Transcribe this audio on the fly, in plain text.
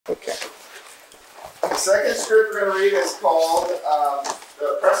second script we're going to read is called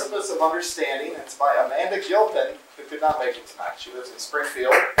The Precipice of Understanding. It's by Amanda Gilpin, who could not make it tonight. She lives in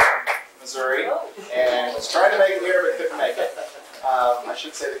Springfield, Missouri, and was trying to make it here but couldn't make it. I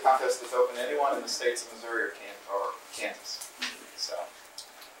should say the contest is open to anyone in the states of Missouri or Kansas. So,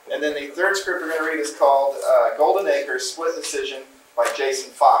 and then the third script we're going to read is called Golden Acres Split Decision by Jason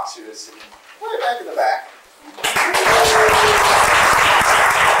Fox, who is sitting way back in the back.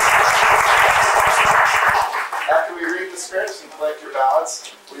 After we read the scripts and collect your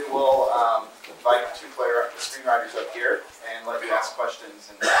ballots, we will invite the screenwriters up here and let you ask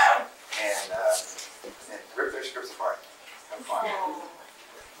questions and rip their scripts apart. Have fun.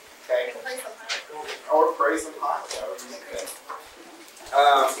 Okay? Or praise them high.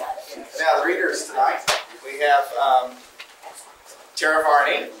 Now, the readers tonight, we have Tara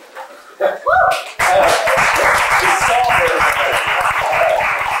Varney.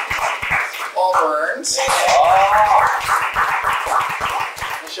 Paul Burns.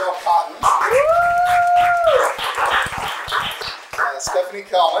 Michelle Cotton. Stephanie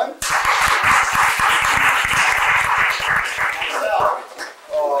Kellman.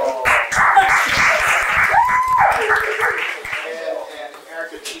 And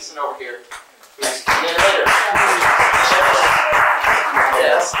Erica Thiessen over here, who's the animator.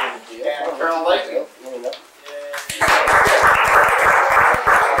 Yes. And Colonel Layton.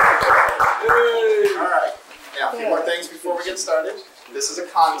 Alright, now a few more things before we get started. This is a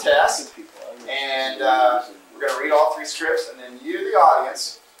contest, and we're going to read all three scripts, and then you, the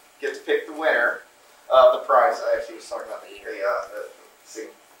audience, get to pick the winner of the prize. I actually was talking about the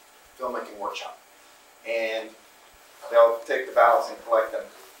filmmaking workshop. And they'll take the ballots and collect them.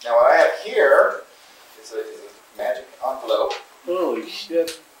 Now what I have here is a magic envelope. Holy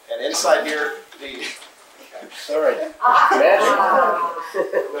shit. And inside here, the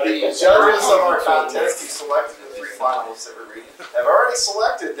judges of our contest who selected the three finalists that we're reading have already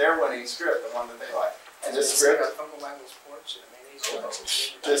selected their winning script, the one that they like. And this script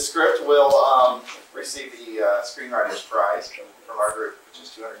will receive the Screenwriters prize from our group, which is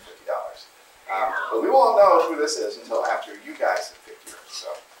 $250. But we won't know who this is until after you guys have picked yours. So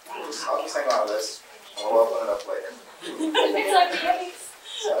I'll just hang on to this, and we'll open it up later.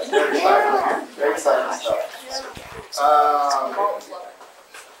 So it's very exciting. Very exciting stuff.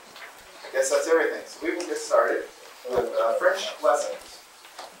 I guess that's everything. So we will get started with French lessons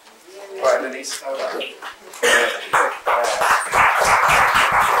by Denise Snodell.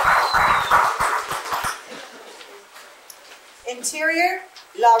 Interior,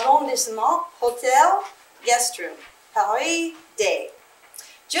 l'arrondissement, hotel, guest room, Paris, day.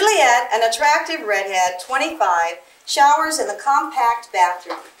 Juliet, an attractive redhead, 25, showers in the compact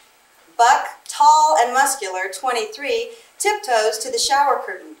bathroom. Buck, tall and muscular, 23, tiptoes to the shower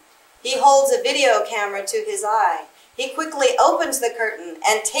curtain. He holds a video camera to his eye. He quickly opens the curtain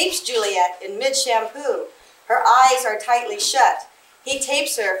and tapes Juliet in mid-shampoo. Her eyes are tightly shut. He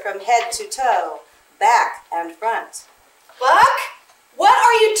tapes her from head to toe, back and front. Buck, what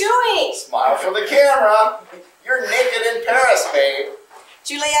are you doing? Smile for the camera. You're naked in Paris, babe.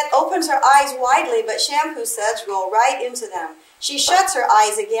 Juliet opens her eyes widely, but shampoo suds roll right into them. She shuts her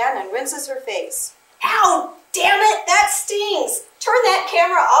eyes again and rinses her face. Ow, damn it, that stings. Turn that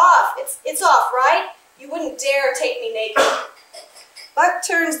camera off. It's off, right? You wouldn't dare take me naked. Buck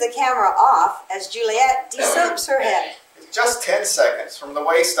turns the camera off as Juliet de-soaps her head. It's just 10 seconds from the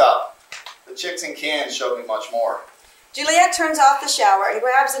waist up. The chicks in cans showed me much more. Juliet turns off the shower and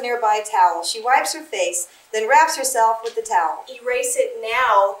grabs a nearby towel. She wipes her face, then wraps herself with the towel. Erase it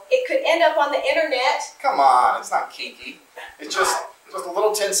now. It could end up on the internet. Come on, it's not kinky. It's just a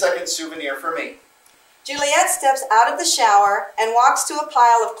little 10-second souvenir for me. Juliet steps out of the shower and walks to a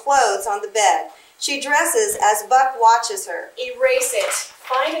pile of clothes on the bed. She dresses as Buck watches her. Erase it.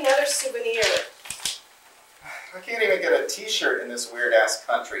 Find another souvenir. I can't even get a t-shirt in this weird-ass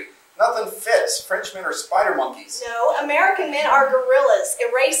country. Nothing fits. Frenchmen are spider monkeys. No, American men are gorillas.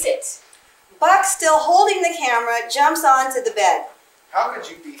 Erase it. Buck, still holding the camera, jumps onto the bed. How could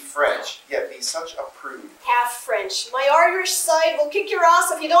you be French, yet be such a prude? Half French. My Irish side will kick your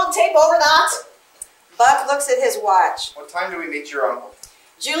ass if you don't tape over that. Buck looks at his watch. What time do we meet your uncle?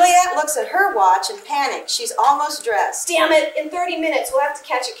 Juliet looks at her watch and panics. She's almost dressed. Damn it, in 30 minutes we'll have to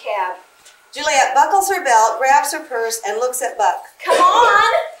catch a cab. Juliet buckles her belt, grabs her purse, and looks at Buck. Come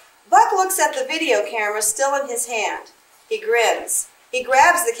on! Buck looks at the video camera still in his hand. He grins. He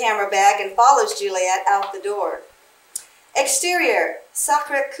grabs the camera bag and follows Juliet out the door. Exterior,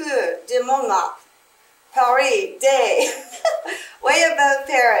 Sacré-Cœur de Montmartre, Paris, day. Way above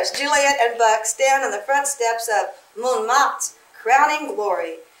Paris, Juliet and Buck stand on the front steps of Montmartre, crowning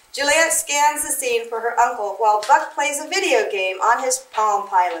glory. Juliet scans the scene for her uncle while Buck plays a video game on his Palm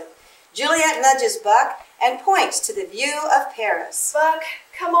Pilot. Juliet nudges Buck and points to the view of Paris. Buck,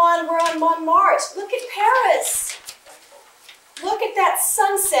 come on, we're on Montmartre. Look at Paris. Look at that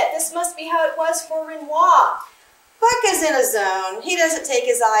sunset. This must be how it was for Renoir. Buck is in a zone. He doesn't take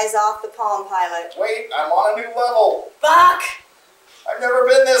his eyes off the Palm Pilot. Wait, I'm on a new level. Buck! I've never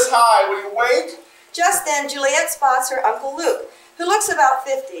been this high. Will you wait? Just then, Juliet spots her Uncle Luke, who looks about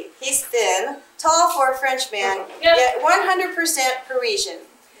 50. He's thin, tall for a Frenchman, yet 100% Parisian.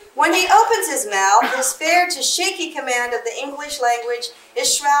 When he opens his mouth, his fair to shaky command of the English language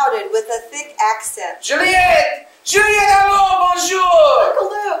is shrouded with a thick accent. Juliette! Juliette, hello, bonjour! Uncle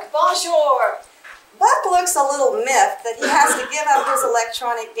Luke, bonjour. Buck looks a little miffed that he has to give up his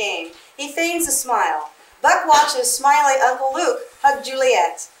electronic game. He feigns a smile. Buck watches smiley Uncle Luke hug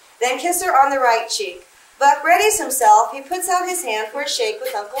Juliet, then kiss her on the right cheek. Buck readies himself. He puts out his hand for a shake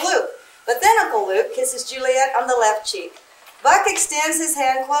with Uncle Luke. But then Uncle Luke kisses Juliet on the left cheek. Buck extends his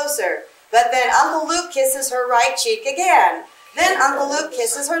hand closer, but then Uncle Luke kisses her right cheek again. Then Uncle Luke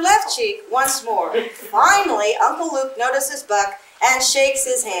kisses her left cheek once more. Finally, Uncle Luke notices Buck and shakes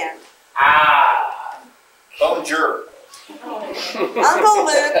his hand. Ah! Bonjour. Uncle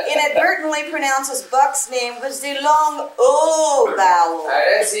Luke inadvertently pronounces Buck's name with the long O vowel.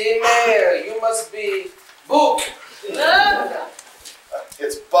 That's email. You must be book.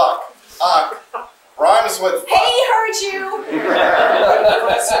 It's Buck. Rhymes with Hey, he heard you.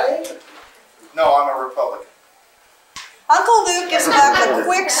 No, I'm a Republican. Uncle Luke gives Buck a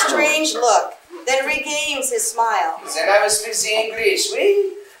quick, strange look, then regains his smile. Then I will speak the English,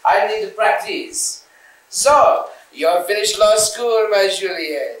 oui? I need to practice. So, you're finished law school, my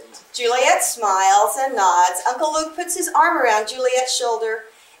Juliet. Juliet smiles and nods. Uncle Luke puts his arm around Juliet's shoulder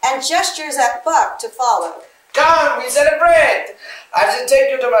and gestures at Buck to follow. Come, we celebrate. I will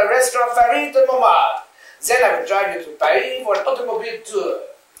take you to my restaurant favorite de Montmartre. Then I will drive you to Paris for an automobile tour.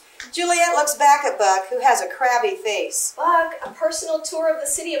 Juliet looks back at Buck, who has a crabby face. Buck, a personal tour of the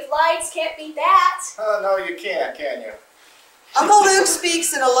City of Lights. Can't beat that. No, you can't, can you? Uncle Luke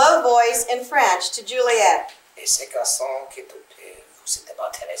speaks in a low voice in French to Juliet. Et ces garçons qui vous êtes pas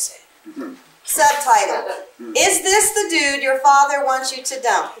intéressés. Subtitle: Is this the dude your father wants you to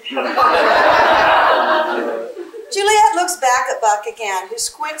dump? Juliet looks back at Buck again, who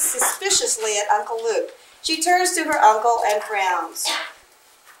squints suspiciously at Uncle Luke. She turns to her uncle and frowns.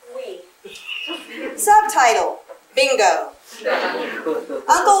 Oui. Subtitle: Bingo.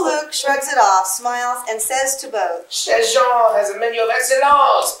 Uncle Luke shrugs it off, smiles, and says to both, Chez Jean has a menu of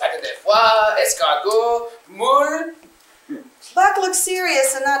excellence. Patin de foie, escargot, moule. Buck looks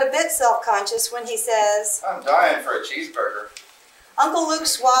serious and not a bit self-conscious when he says, I'm dying for a cheeseburger. Uncle Luke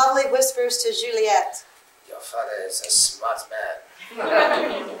suavely whispers to Juliet. Your father is a smart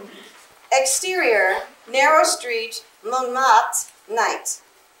man. Exterior, narrow street, Montmartre, night.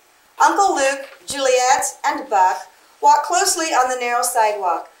 Uncle Luke, Juliet, and Buck walk closely on the narrow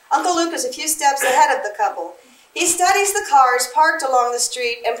sidewalk. Uncle Luke is a few steps ahead of the couple. He studies the cars parked along the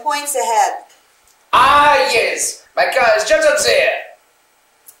street and points ahead. Ah, yes. My car is just up there.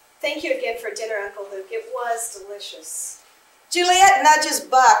 Thank you again for dinner, Uncle Luke. It was delicious. Juliet nudges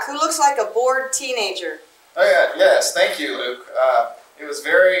Buck, who looks like a bored teenager. Oh, yeah, yes, thank you, Luke. It was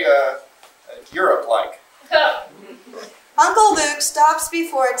very Europe-like. Uncle Luke stops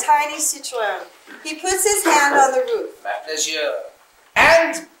before a tiny Citroën. He puts his hand on the roof. My pleasure.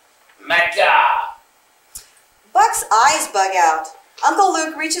 And my car. Buck's eyes bug out. Uncle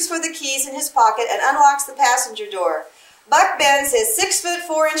Luke reaches for the keys in his pocket and unlocks the passenger door. Buck bends his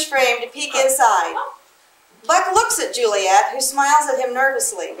 6'4" frame to peek inside. Buck looks at Juliet, who smiles at him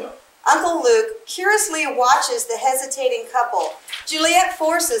nervously. Uncle Luke curiously watches the hesitating couple. Juliet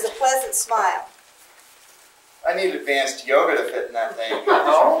forces a pleasant smile. I need advanced yoga to fit in that thing.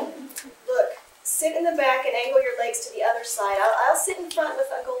 Look, sit in the back and angle your legs to the other side. I'll sit in front with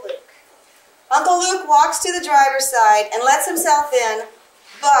Uncle Luke. Uncle Luke walks to the driver's side and lets himself in.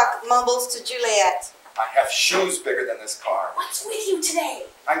 Buck mumbles to Juliet. I have shoes bigger than this car. What's with you today?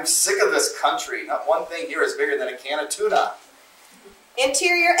 I'm sick of this country. Not one thing here is bigger than a can of tuna.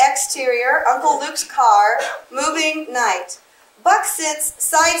 Interior, exterior, Uncle Luke's car, moving night. Buck sits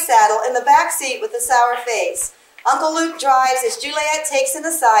side saddle in the back seat with a sour face. Uncle Luke drives as Juliet takes in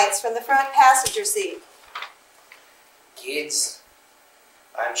the sights from the front passenger seat. Kids,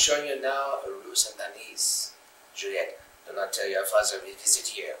 I'm showing you now a rue Denise. Juliet, do not tell your father we visit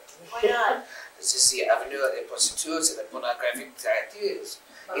here. Why not? This is the avenue des prostitutes and the pornographic characters.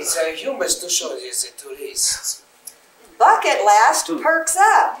 It's humorous to show this to tourists. Buck at last perks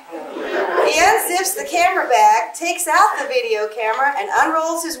up. He unzips the camera bag, takes out the video camera, and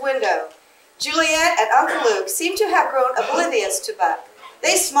unrolls his window. Juliet and Uncle Luke seem to have grown oblivious to Buck.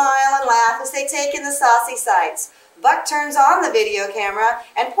 They smile and laugh as they take in the saucy sights. Buck turns on the video camera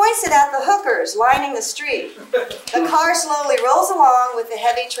and points it at the hookers lining the street. The car slowly rolls along with the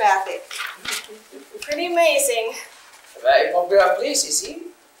heavy traffic. Pretty amazing. Very popular place, you see?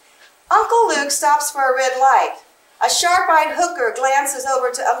 Uncle Luke stops for a red light. A sharp-eyed hooker glances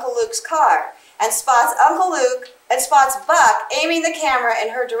over to Uncle Luke's car and spots Buck aiming the camera in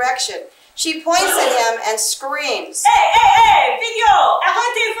her direction. She points at him and screams. Hey, video!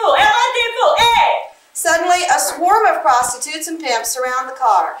 Arrêtez-vous! Arrêtez-vous! Hey! Suddenly, a swarm of prostitutes and pimps surround the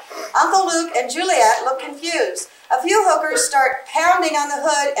car. Uncle Luke and Juliet look confused. A few hookers start pounding on the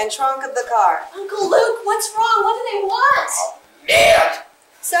hood and trunk of the car. Uncle Luke, what's wrong? What do they want? Merde!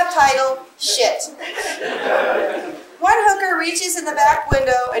 Subtitle, shit. One hooker reaches in the back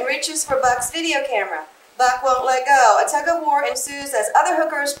window and reaches for Buck's video camera. Buck won't let go. A tug-of-war ensues as other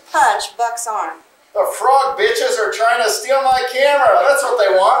hookers punch Buck's arm. The frog bitches are trying to steal my camera. That's what they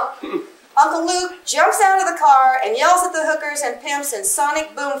want. Uncle Luke jumps out of the car and yells at the hookers and pimps in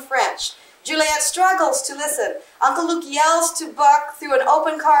sonic boom French. Juliet struggles to listen. Uncle Luke yells to Buck through an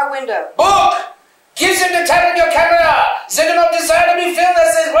open car window. Buck! Give them the tape in your camera! They do not desire to be filmed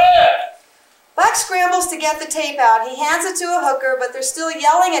as his word! Buck scrambles to get the tape out. He hands it to a hooker, but they're still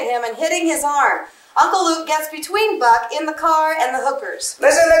yelling at him and hitting his arm. Uncle Luke gets between Buck in the car and the hookers.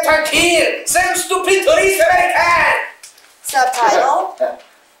 Laissez-le tranquille! C'est un stupide touriste américain! Subtitle,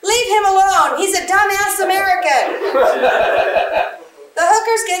 leave him alone. He's a dumbass American. The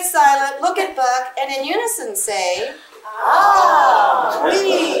hookers get silent, look at Buck, and in unison say, ah,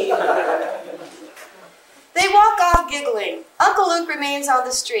 oui. They walk off giggling. Uncle Luke remains on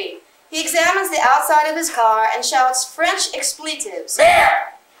the street. He examines the outside of his car and shouts French expletives.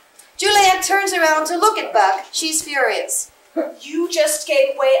 There! Juliet turns around to look at Buck. She's furious. You just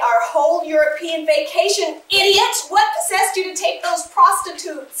gave away our whole European vacation, idiot! What possessed you to take those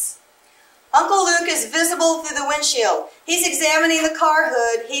prostitutes? Uncle Luke is visible through the windshield. He's examining the car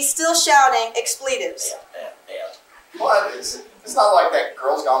hood. He's still shouting expletives. What? It's not like that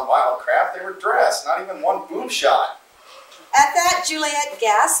Girls Gone Wild crap. They were dressed. Not even one boob shot. At that, Juliet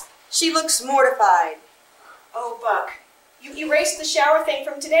gasps. She looks mortified. Oh, Buck, you erased the shower thing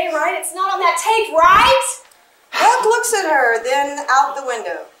from today, right? It's not on that tape, right? Buck looks at her, then out the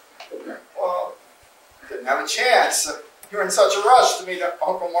window. Well, didn't have a chance. You were in such a rush to meet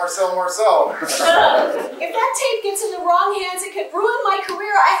Uncle Marcel Marceau. If that tape gets in the wrong hands, it could ruin my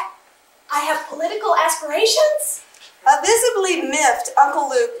career. I have political aspirations. Visibly miffed, Uncle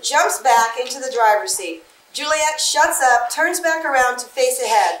Luke jumps back into the driver's seat. Juliet shuts up, turns back around to face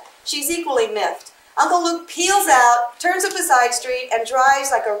ahead. She's equally miffed. Uncle Luke peels out, turns up a side street, and drives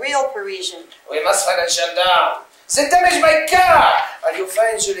like a real Parisian. We must find a gendarme. They damaged my car! Are you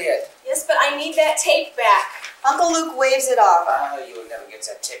fine, Juliet? Yes, but I need that tape back. Uncle Luke waves it off. Ah, you will never get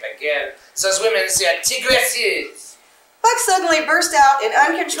that tape again. Those women, they are tigresses. Buck suddenly burst out in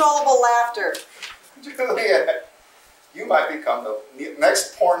uncontrollable laughter. Juliet, you might become the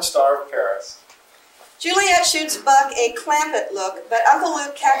next porn star of Paris. Juliet shoots Buck a clampet look, but Uncle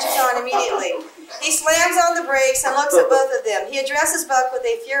Luke catches on immediately. He slams on the brakes and looks at both of them. He addresses Buck with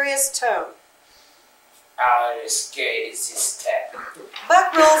a furious tone. How risque is this step?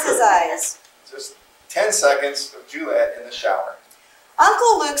 Buck rolls his eyes. Just 10 seconds of Juliet in the shower.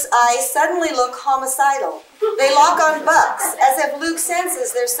 Uncle Luke's eyes suddenly look homicidal. They lock on Buck's, as if Luke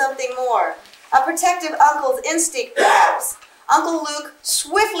senses there's something more. A protective uncle's instinct, perhaps. Uncle Luke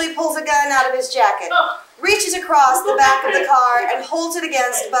swiftly pulls a gun out of his jacket, reaches across the back of the car, and holds it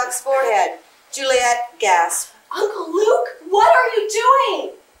against Buck's forehead. Juliet gasps. Uncle Luke, what are you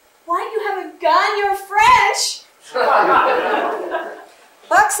doing? Why do you have a gun? You're French.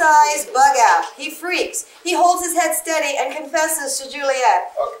 Buck's eyes bug out. He freaks. He holds his head steady and confesses to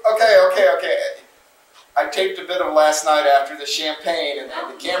Juliet. Okay. I taped a bit of last night after the champagne, and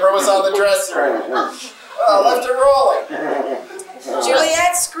the camera was on the dresser. Well, I left it rolling.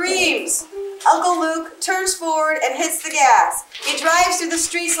 Juliet screams. Uncle Luke turns forward and hits the gas. He drives through the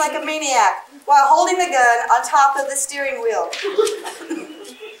streets like a maniac while holding the gun on top of the steering wheel.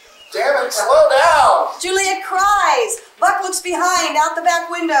 Damn it, slow down! Juliet cries. Buck looks behind, out the back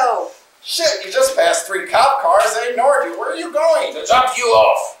window. Shit, you just passed 3 cop cars. They ignored you. Where are you going? To drop you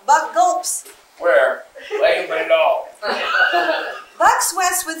off. Buck gulps. Where? Where you belong. Buck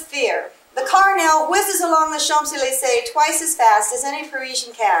sweats with fear. The car now whizzes along the Champs-Élysées twice as fast as any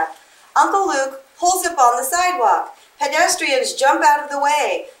Parisian cab. Uncle Luke pulls up on the sidewalk. Pedestrians jump out of the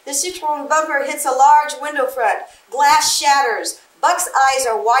way. The Citroen bumper hits a large window front. Glass shatters. Buck's eyes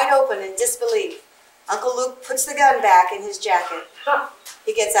are wide open in disbelief. Uncle Luke puts the gun back in his jacket.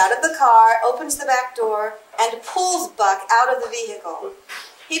 He gets out of the car, opens the back door, and pulls Buck out of the vehicle.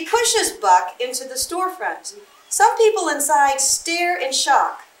 He pushes Buck into the storefront. Some people inside stare in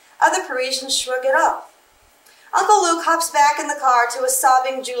shock. Other Parisians shrug it off. Uncle Luke hops back in the car to a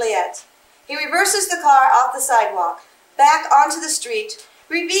sobbing Juliet. He reverses the car off the sidewalk, back onto the street,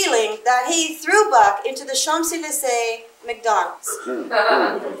 revealing that he threw Buck into the Champs-Élysées McDonald's.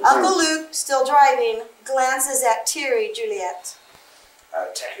 Uncle Luke, still driving, glances at teary Juliet.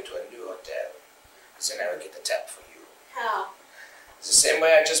 I'll take you to a new hotel. Then I will get the tab for you. How? It's the same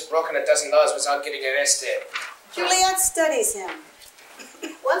way I just broken $1,000 without getting arrested. Juliet studies him.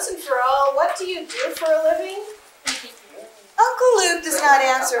 Once and for all, what do you do for a living? Uncle Luke does not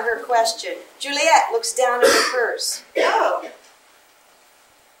answer her question. Juliet looks down at her purse. Oh.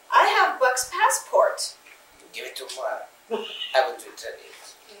 I have Buck's passport. Give it to moi. I will return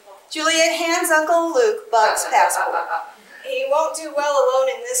it. Juliet hands Uncle Luke Buck's passport. He won't do well alone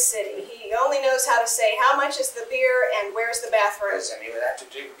in this city. He only knows how to say how much is the beer and where's the bathroom. Listen, he will have to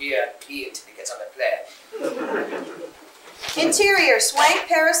drink beer and pee until he gets on the plane. Interior, Swank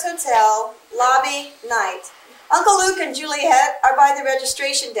Paris Hotel, lobby, night. Uncle Luke and Juliet are by the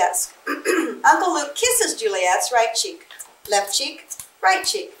registration desk. Uncle Luke kisses Juliet's right cheek. Left cheek, right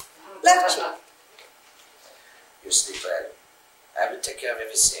cheek, left cheek. You sleep well. I will take care of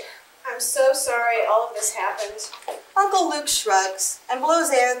everything. I'm so sorry all of this happened. Uncle Luke shrugs and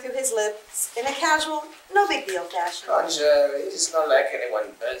blows air through his lips in a casual, no big deal fashion. Angel, it is not like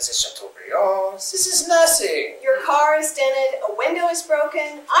anyone burns the Chateaubriand. This is nothing. Your car is dented, a window is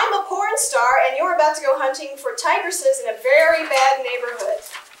broken. I'm a porn star and you're about to go hunting for tigresses in a very bad neighborhood.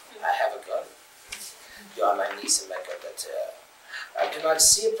 I have a gun. You are my niece and my godmother. I do not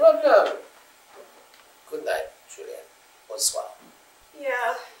see a problem. Good night, Juliet. Bonsoir.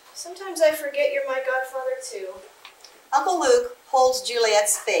 Yeah, sometimes I forget you're my godfather too. Uncle Luke holds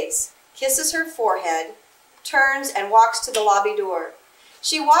Juliet's face, kisses her forehead, turns and walks to the lobby door.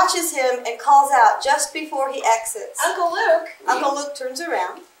 She watches him and calls out just before he exits. Uncle Luke! Uncle Luke turns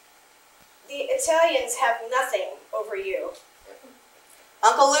around. The Italians have nothing over you.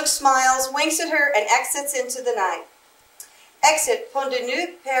 Uncle Luke smiles, winks at her, and exits into the night. Exit Pont de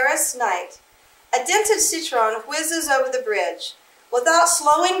Neuilly, Paris, night. A dented Citroen whizzes over the bridge. Without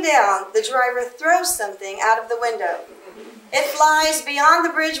slowing down, the driver throws something out of the window. It flies beyond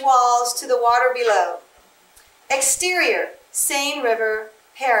the bridge walls to the water below. Exterior, Seine River,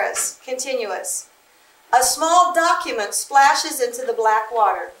 Paris, continuous. A small document splashes into the black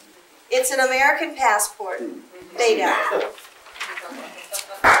water. It's an American passport. Fade out.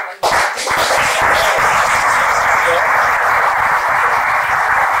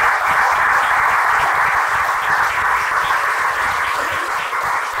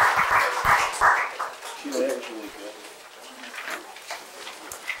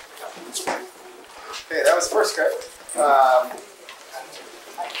 Okay, that was the first script. We're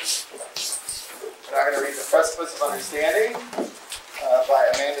now going to read The Precipice of Understanding by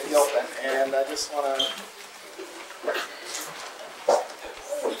Amanda Gilpin. And I just want to...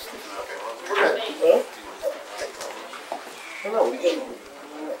 We're good. Hello, we good.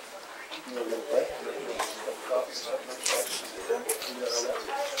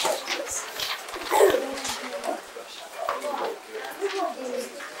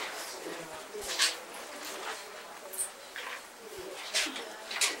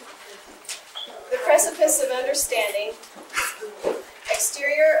 The Precipice of Understanding.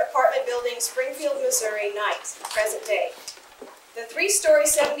 Exterior, apartment building, Springfield, Missouri, night, present day. The three-story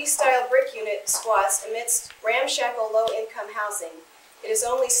 70s-style brick unit squats amidst ramshackle low-income housing. It is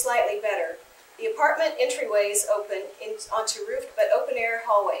only slightly better. The apartment entryways open onto roofed but open-air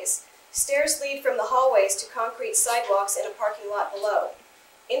hallways. Stairs lead from the hallways to concrete sidewalks in a parking lot below.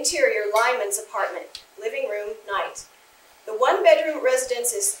 Interior, Lyman's apartment, living room, night. The one-bedroom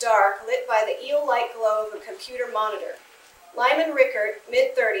residence is dark, lit by the eel-like glow of a computer monitor. Lyman Rickert,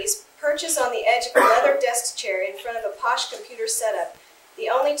 mid-30s, perches on the edge of a leather desk chair in front of a posh computer setup, the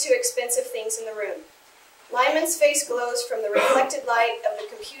only two expensive things in the room. Lyman's face glows from the reflected light of the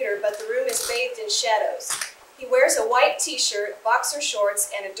computer, but the room is bathed in shadows. He wears a white t-shirt, boxer shorts,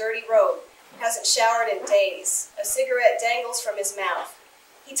 and a dirty robe. Hasn't showered in days. A cigarette dangles from his mouth.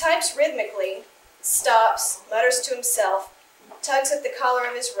 He types rhythmically, stops, mutters to himself, tugs at the collar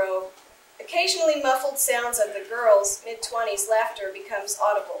of his robe. Occasionally muffled sounds of the girls' mid-20s laughter becomes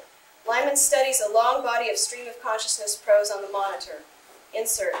audible. Lyman studies a long body of stream of consciousness prose on the monitor.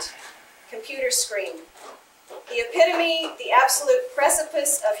 Insert. Computer screen. The epitome, the absolute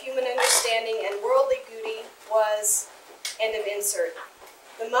precipice of human understanding and worldly beauty was, end of insert.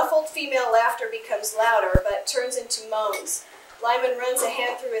 The muffled female laughter becomes louder, but turns into moans. Lyman runs a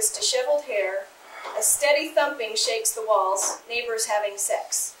hand through his disheveled hair. A steady thumping shakes the walls, neighbors having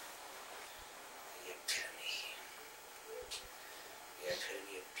sex. The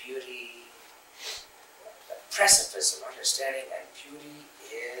epitome of beauty, the precipice of understanding and beauty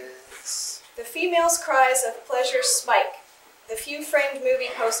is... The female's cries of pleasure spike. The few framed movie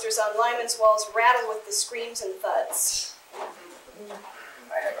posters on Lyman's walls rattle with the screams and thuds.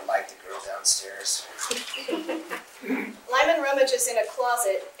 I never liked the girl downstairs. Lyman rummages in a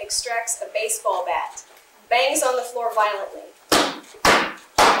closet, extracts a baseball bat, bangs on the floor violently.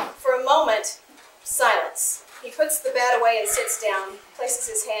 For a moment, silence. He puts the bat away and sits down, places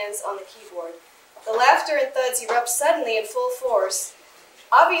his hands on the keyboard. The laughter and thuds erupt suddenly in full force.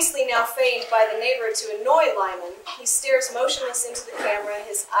 Obviously now feigned by the neighbor to annoy Lyman, he stares motionless into the camera,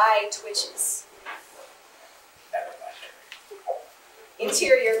 his eye twitches. Never liked her.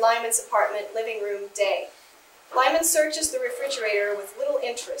 Interior, Lyman's apartment, living room, day. Lyman searches the refrigerator with little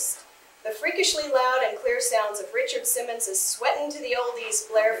interest. The freakishly loud and clear sounds of Richard Simmons' Sweatin' to the Oldies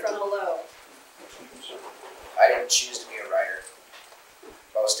blare from below. I didn't choose to be a writer.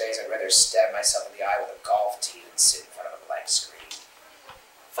 Most days I'd rather stab myself in the eye with a golf tee than sit in front of a blank screen.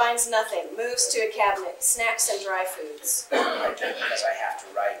 Finds nothing, moves to a cabinet, snacks and dry foods. I do it because I have to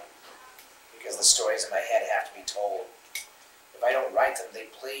write. Because the stories in my head have to be told. If I don't write them, they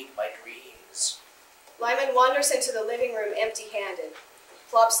plague my dreams. Lyman wanders into the living room empty-handed,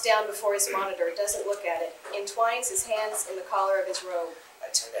 flops down before his monitor, doesn't look at it, entwines his hands in the collar of his robe. I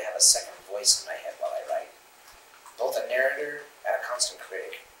tend to have a second voice in my head while I write. Both a narrator and a constant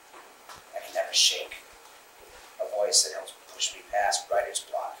critic. I can never shake. A voice that helps push me past writer's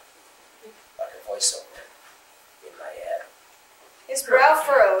block. Like a voiceover in my head. His brow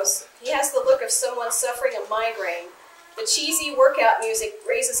furrows. He has the look of someone suffering a migraine. The cheesy workout music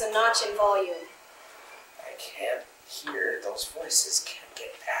raises a notch in volume. I can't hear those voices, can't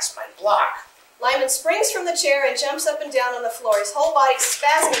get past my block. Lyman springs from the chair and jumps up and down on the floor, his whole body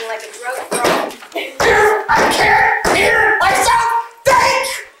spasming like a drug frog. I can't hear myself think!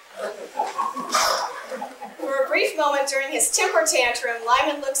 For a brief moment during his temper tantrum,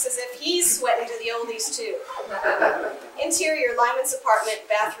 Lyman looks as if he's sweating to the oldies too. Interior, Lyman's apartment,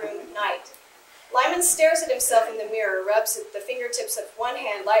 bathroom, night. Lyman stares at himself in the mirror, rubs the fingertips of one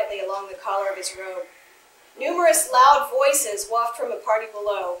hand lightly along the collar of his robe. Numerous loud voices waft from a party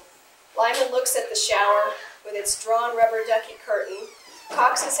below. Lyman looks at the shower with its drawn rubber ducky curtain,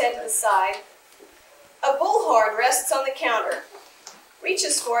 cocks his head to the side. A bullhorn rests on the counter,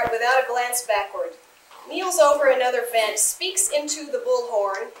 reaches for it without a glance backward, kneels over another vent, speaks into the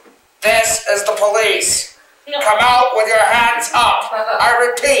bullhorn. This is the police. Come out with your hands up. I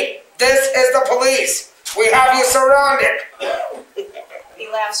repeat, this is the police. We have you surrounded. He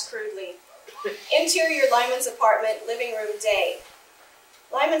laughs crudely. Interior, Lyman's apartment, living room, day.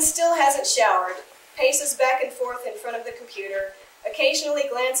 Lyman still hasn't showered, paces back and forth in front of the computer, occasionally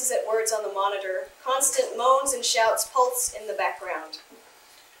glances at words on the monitor, constant moans and shouts pulse in the background.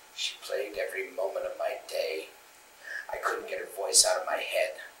 She plagued every moment of my day. I couldn't get her voice out of my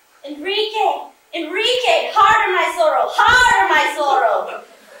head. Enrique! Enrique! Harder, my sorrow! Harder, my sorrow!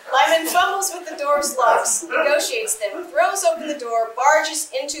 Lyman fumbles with the door's locks, negotiates them, throws open the door, barges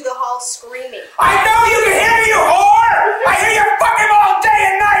into the hall screaming. I know you can hear me, you whore! I hear you fucking all day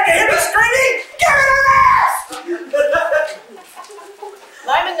and night! You hear me screaming? Give it an ass!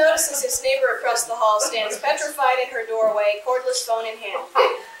 Lyman notices his neighbor across the hall stands petrified in her doorway, cordless phone in hand.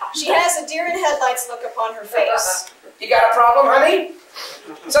 She has a deer-in-headlights look upon her face. You got a problem, honey?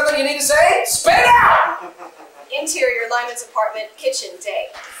 Something you need to say? Spit it out! Interior, Lyman's apartment, kitchen,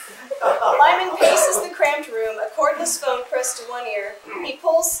 day. Lyman paces the cramped room, a cordless phone pressed to one ear. He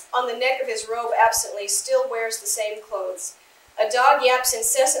pulls on the neck of his robe absently, still wears the same clothes. A dog yaps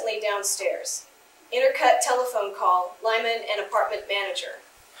incessantly downstairs. Intercut telephone call, Lyman and apartment manager.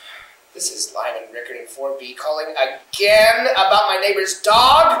 This is Lyman Rickard in 4B calling again about my neighbor's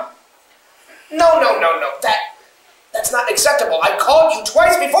dog? No. That's not acceptable. I called you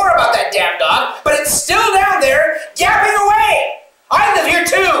twice before about that damn dog, but it's still down there, yapping away. I live here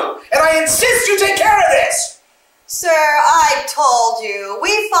too, and I insist you take care of this. Sir, I told you.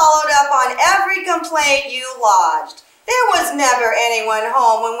 We followed up on every complaint you lodged. There was never anyone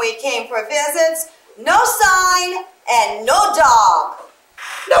home when we came for visits. No sign and no dog.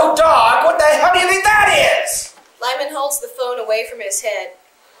 No dog? What the hell do you think that is? Lyman holds the phone away from his head,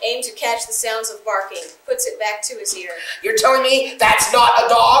 aimed to catch the sounds of barking, puts it back to his ear. You're telling me that's not a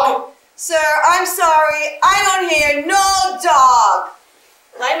dog? Sir, I'm sorry. I don't hear no dog.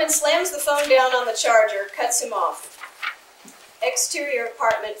 Lyman slams the phone down on the charger, cuts him off. Exterior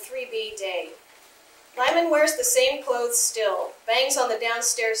apartment 3B day. Lyman wears the same clothes still, bangs on the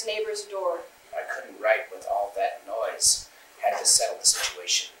downstairs neighbor's door. I couldn't write with all that noise. Had to settle the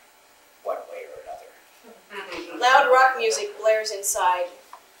situation one way or another. Loud rock music blares inside.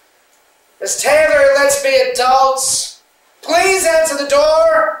 Miss Taylor, let's be adults. Please answer the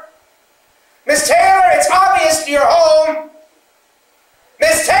door. Miss Taylor, it's obvious you're home.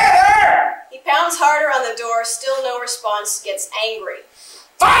 Miss Taylor! He pounds harder on the door, still no response, gets angry.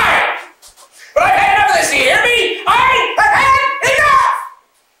 Fine! But I've had enough of this, do you hear me? I have had enough!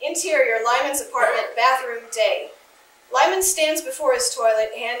 Interior, Lyman's apartment, bathroom, day. Lyman stands before his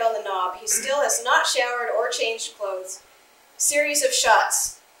toilet, hand on the knob. He still has not showered or changed clothes. Series of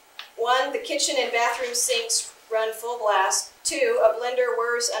shots. 1, the kitchen and bathroom sinks run full blast. 2, a blender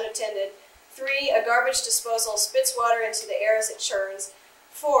whirs unattended. 3, a garbage disposal spits water into the air as it churns.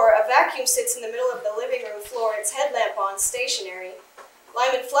 4, a vacuum sits in the middle of the living room floor, its headlamp on, stationary.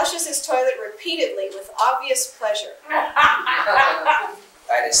 Lyman flushes his toilet repeatedly with obvious pleasure. I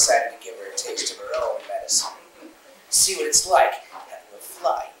decided to give her a taste of her own medicine. See what it's like having a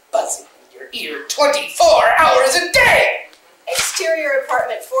fly buzzing in your ear 24 hours a day! Exterior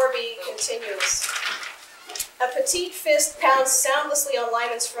apartment 4B continuous. A petite fist pounds soundlessly on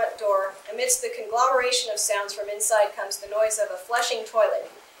Lyman's front door. Amidst the conglomeration of sounds from inside comes the noise of a flushing toilet.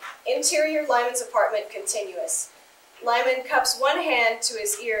 Interior Lyman's apartment continuous. Lyman cups one hand to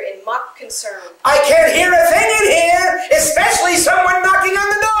his ear in mock concern. I can't hear a thing in here, especially someone knocking on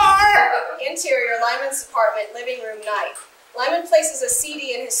the door! Interior Lyman's apartment, living room, night. Lyman places a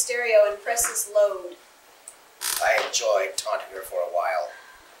CD in his stereo and presses load. I enjoyed taunting her for a while.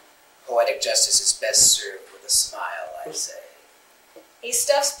 Poetic justice is best served with a smile, I say. He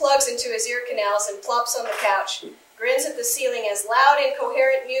stuffs plugs into his ear canals and plops on the couch, grins at the ceiling as loud,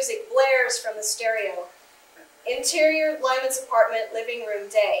 incoherent music blares from the stereo. Interior Lyman's apartment, living room,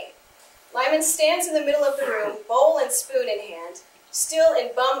 day. Lyman stands in the middle of the room, bowl and spoon in hand, still in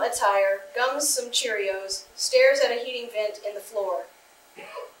bum attire, gums some Cheerios, stares at a heating vent in the floor.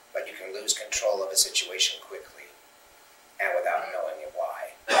 But you can lose control of a situation quickly, and without knowing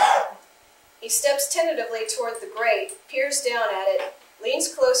why. He steps tentatively toward the grate, peers down at it,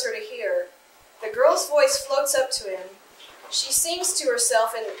 leans closer to hear. The girl's voice floats up to him. She sings to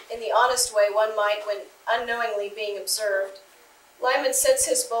herself in the honest way one might when unknowingly being observed. Lyman sets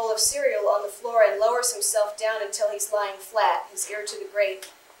his bowl of cereal on the floor and lowers himself down until he's lying flat, his ear to the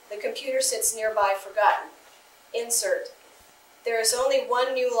grate. The computer sits nearby, forgotten. Insert. There is only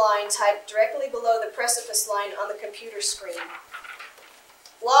one new line typed directly below the Precipice line on the computer screen.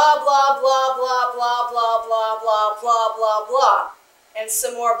 Blah, blah, blah, blah, blah, blah, blah, blah, blah, blah, blah. And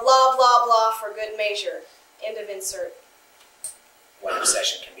some more blah, blah, blah for good measure. End of insert. One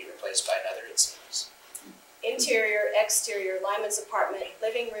obsession can be replaced by another, it seems. Interior, exterior, Lyman's apartment,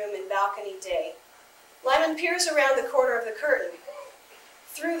 living room and balcony, day. Lyman peers around the corner of the curtain.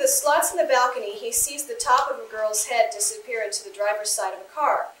 Through the slots in the balcony, he sees the top of a girl's head disappear into the driver's side of a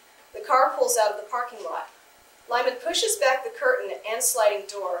car. The car pulls out of the parking lot. Lyman pushes back the curtain and sliding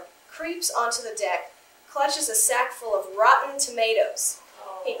door, creeps onto the deck, clutches a sack full of rotten tomatoes.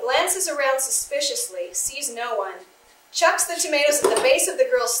 He glances around suspiciously, sees no one, chucks the tomatoes at the base of the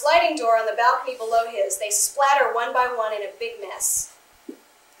girl's sliding door on the balcony below his. They splatter one by one in a big mess.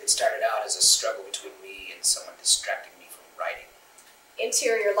 It started out as a struggle between me and someone distracting me from writing.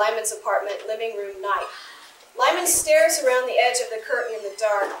 Interior, Lyman's apartment, living room, night. Lyman stares around the edge of the curtain in the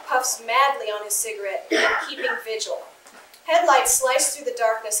dark, puffs madly on his cigarette, keeping vigil. Headlights slice through the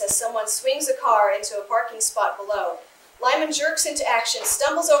darkness as someone swings a car into a parking spot below. Lyman jerks into action,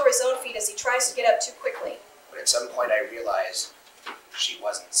 stumbles over his own feet as he tries to get up too quickly. But at some point I realized she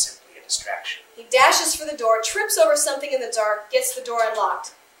wasn't simply a distraction. He dashes for the door, trips over something in the dark, gets the door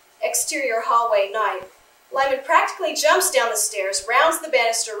unlocked. Exterior hallway, night. Lyman practically jumps down the stairs, rounds the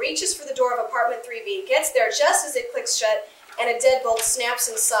banister, reaches for the door of apartment 3B, gets there just as it clicks shut, and a deadbolt snaps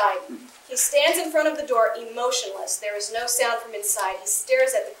inside. He stands in front of the door, emotionless. There is no sound from inside. He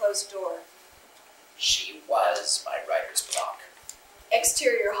stares at the closed door. She was my writer's block.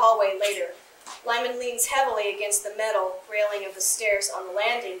 Exterior hallway, later. Lyman leans heavily against the metal railing of the stairs on the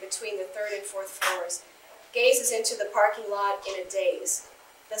landing between the 3rd and 4th floors, gazes into the parking lot in a daze.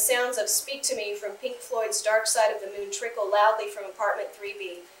 The sounds of Speak to Me from Pink Floyd's Dark Side of the Moon trickle loudly from apartment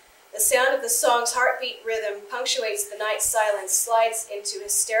 3B. The sound of the song's heartbeat rhythm punctuates the night silence, slides into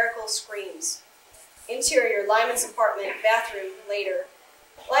hysterical screams. Interior, Lyman's apartment, bathroom, later.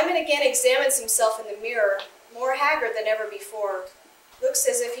 Lyman again examines himself in the mirror, more haggard than ever before. Looks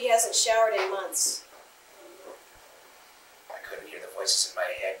as if he hasn't showered in months. I couldn't hear the voices in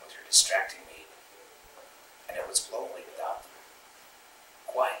my head with her distracting me, and it was lonely without them.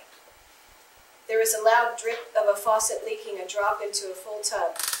 Quiet. There is a loud drip of a faucet leaking a drop into a full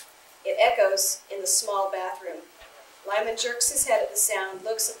tub. It echoes in the small bathroom. Lyman jerks his head at the sound,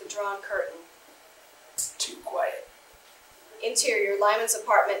 looks at the drawn curtain. Too quiet. Interior, Lyman's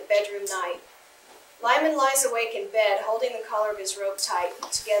apartment, bedroom night. Lyman lies awake in bed, holding the collar of his robe tight,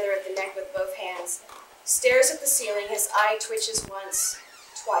 together at the neck with both hands. Stares at the ceiling, his eye twitches once,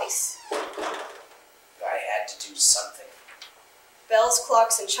 twice. I had to do something. Bells,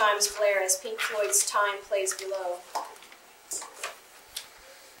 clocks, and chimes flare as Pink Floyd's Time plays below.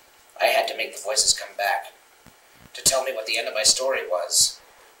 I had to make the voices come back, to tell me what the end of my story was,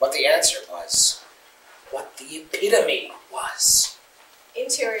 what the answer was, what the epitome was.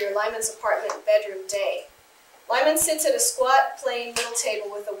 Interior, Lyman's apartment, bedroom, day. Lyman sits at a squat, plain little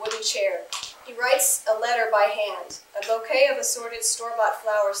table with a wooden chair. He writes a letter by hand. A bouquet of assorted store-bought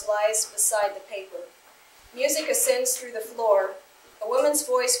flowers lies beside the paper. Music ascends through the floor. A woman's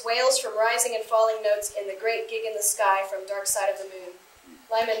voice wails from rising and falling notes in the great gig in the sky from Dark Side of the Moon.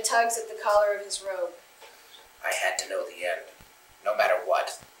 Lyman tugs at the collar of his robe. I had to know the end, no matter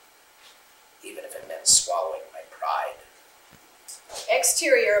what, even if it meant swallowing my pride.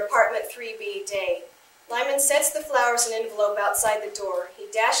 Exterior, apartment 3B, day. Lyman sets the flowers in an envelope outside the door. He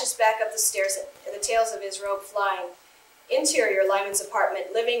dashes back up the stairs, the tails of his robe flying. Interior, Lyman's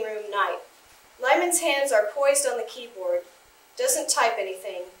apartment, living room, night. Lyman's hands are poised on the keyboard. Doesn't type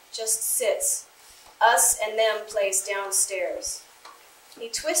anything, just sits. Us and Them plays downstairs. He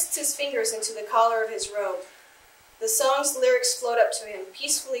twists his fingers into the collar of his robe. The song's lyrics float up to him,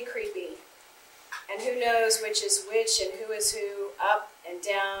 peacefully creepy. And who knows which is which and who is who, up and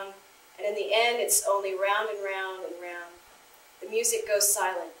down, and in the end it's only round and round and round. The music goes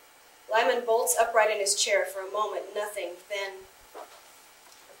silent. Lyman bolts upright in his chair for a moment, nothing, then...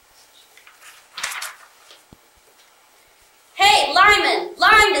 Hey, Lyman,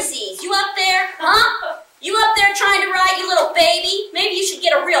 Lyme disease, you up there, huh? You up there trying to write, you little baby? Maybe you should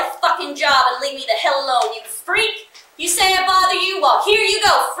get a real fucking job and leave me the hell alone, you freak. You say I bother you? Well, here you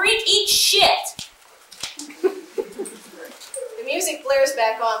go, freak, eat shit. The music blares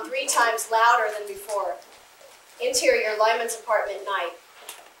back on 3 times louder than before. Interior, Lyman's apartment, night.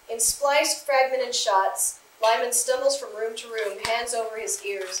 In spliced, fragmented shots, Lyman stumbles from room to room, hands over his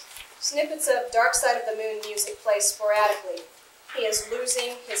ears. Snippets of Dark Side of the Moon music play sporadically. He is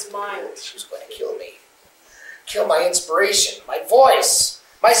losing his mind. She was going to kill me. Kill my inspiration, my voice,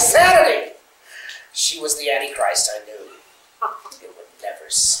 my sanity. She was the Antichrist I knew. It would never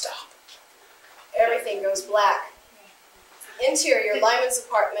stop. Everything goes black. Interior, Lyman's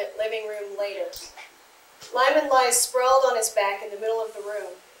apartment, living room, later. Lyman lies sprawled on his back in the middle of the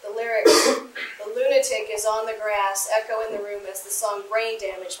room. The lyrics, "The lunatic is on the grass," echo in the room as the song Brain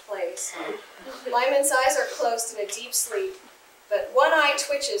Damage plays. Lyman's eyes are closed in a deep sleep, but one eye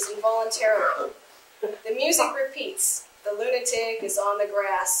twitches involuntarily. The music repeats, "The lunatic is on the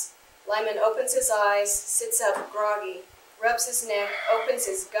grass." Lyman opens his eyes, sits up groggy, rubs his neck, opens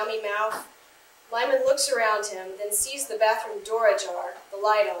his gummy mouth. Lyman looks around him, then sees the bathroom door ajar, the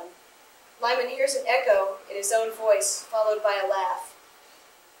light on. Lyman hears an echo in his own voice, followed by a laugh.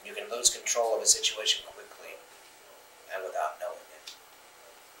 You can lose control of a situation quickly, and without knowing it.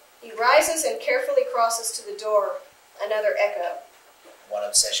 He rises and carefully crosses to the door, another echo. One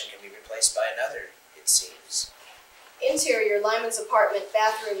obsession can be replaced by another, it seems. Interior, Lyman's apartment,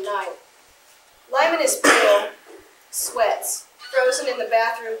 bathroom, night. Lyman is pale, sweats, frozen in the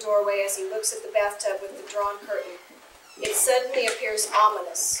bathroom doorway as he looks at the bathtub with the drawn curtain. It suddenly appears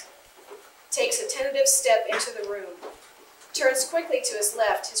ominous. Takes a tentative step into the room. Turns quickly to his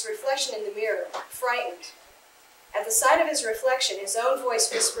left, his reflection in the mirror, frightened. At the sight of his reflection, his own voice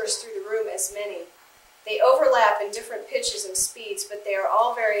whispers through the room as many. They overlap in different pitches and speeds, but they are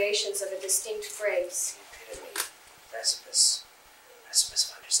all variations of a distinct phrase. The epitome, precipice, precipice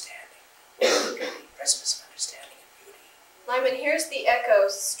of understanding, precipice of understanding and beauty. Lyman hears the echo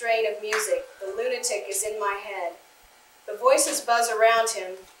strain of music. The lunatic is in my head. The voices buzz around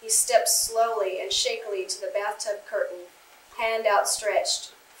him. He steps slowly and shakily to the bathtub curtain. Hand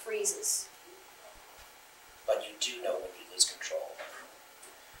outstretched, freezes. But you do know when you lose control.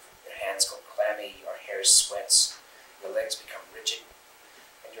 Your hands go clammy, your hair sweats, your legs become rigid,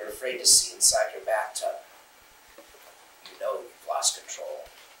 and you're afraid to see inside your bathtub. You know you've lost control,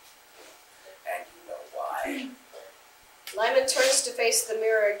 and you know why. Lyman turns to face the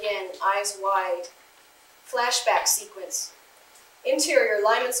mirror again, eyes wide. Flashback sequence. Interior,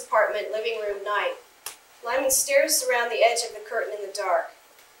 Lyman's apartment, living room, night. Lyman stares around the edge of the curtain in the dark.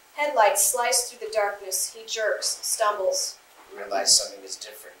 Headlights slice through the darkness. He jerks, stumbles. You realize something is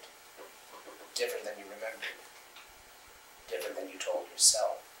different. Different than you remembered. Different than you told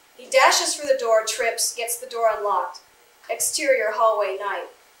yourself. He dashes for the door, trips, gets the door unlocked. Exterior hallway night.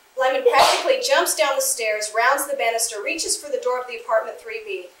 Lyman practically jumps down the stairs, rounds the banister, reaches for the door of the apartment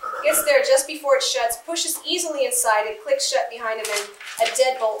 3B, gets there just before it shuts, pushes easily inside, it clicks shut behind him, and a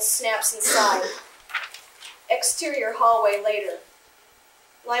deadbolt snaps inside. Exterior hallway later.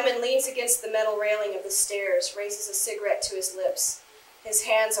 Lyman leans against the metal railing of the stairs, raises a cigarette to his lips. His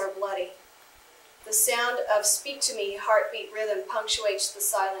hands are bloody. The sound of "speak to me" heartbeat rhythm punctuates the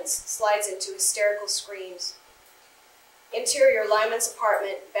silence, slides into hysterical screams. Interior Lyman's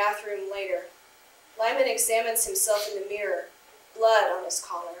apartment, bathroom later. Lyman examines himself in the mirror, blood on his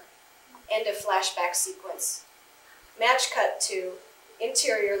collar. End of flashback sequence. Match cut to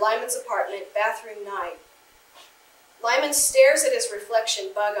interior Lyman's apartment, bathroom night. Lyman stares at his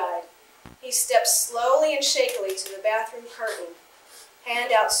reflection, bug-eyed. He steps slowly and shakily to the bathroom curtain,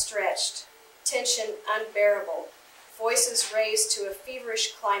 hand outstretched, tension unbearable, voices raised to a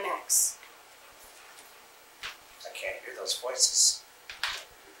feverish climax. I can't hear those voices.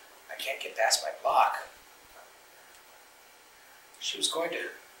 I can't get past my block. She was going to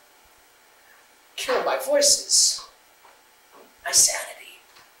kill my voices. My sanity.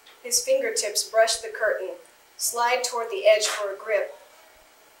 His fingertips brush the curtain, slide toward the edge for a grip.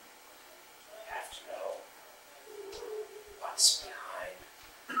 I have to know what's behind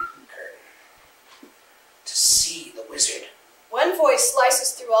the curtain. To see the wizard. One voice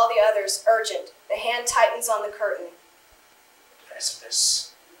slices through all the others, urgent. The hand tightens on the curtain.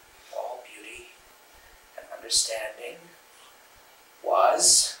 Precipice, all beauty and understanding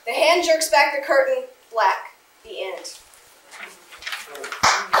was... The hand jerks back the curtain, black. The end.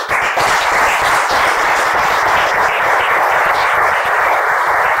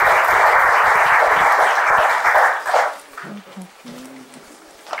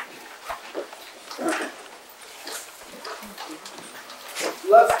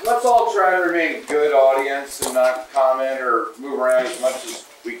 Let's all try to remain good audience and not comment or move around as much as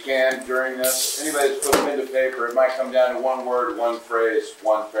we can during this. Anybody that's put pen to paper, it might come down to one word, one phrase,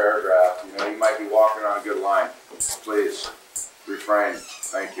 one paragraph. You know, you might be walking on a good line. Please refrain.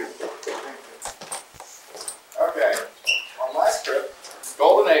 Thank you. Okay, on my script,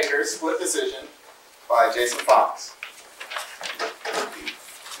 Golden Acres, split decision by Jason Fox.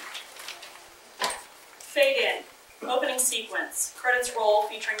 Fade in. Opening sequence. Credits roll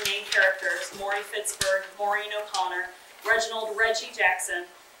featuring main characters Maury Fitzberg, Maureen O'Connor, Reginald Reggie Jackson,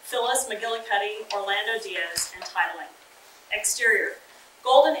 Phyllis McGillicuddy, Orlando Diaz, and titling. Exterior.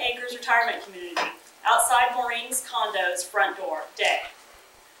 Golden Acres Retirement Community. Outside Maureen's condo's front door. Day.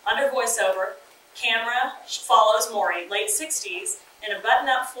 Under voiceover, camera follows Maury, late 60s, in a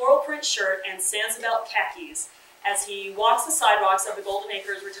button-up floral print shirt and Sansabelt khakis as he walks the sidewalks of the Golden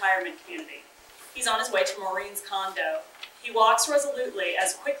Acres Retirement Community. He's on his way to Maureen's condo. He walks resolutely,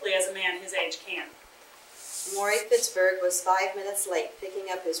 as quickly as a man his age can. Maury Fitzberg was 5 minutes late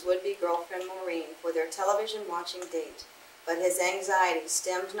picking up his would-be girlfriend Maureen for their television-watching date, but his anxiety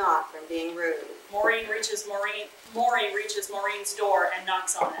stemmed not from being rude. Maury reaches Maureen's door and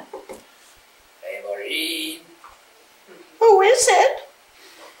knocks on it. Hey, Maureen. Who is it?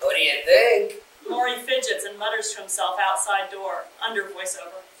 What do you think? Maury fidgets and mutters to himself outside door, under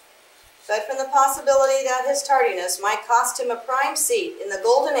voiceover. But from the possibility that his tardiness might cost him a prime seat in the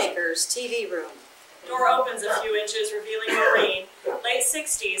Golden Acres TV room. Door opens a few inches, revealing Maureen, late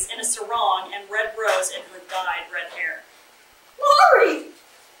 60s, in a sarong and red rose in her dyed red hair. Maury!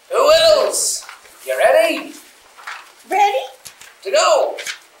 Who else? You ready? Ready? To go.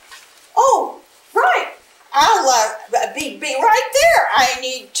 Oh, right. I'll be right there. I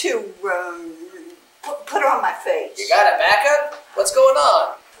need to put it on my face. You got a backup? What's going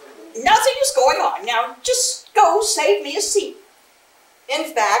on? Nothing is going on. Now just go save me a seat.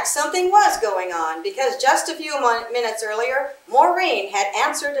 In fact, something was going on, because just a few minutes earlier, Maureen had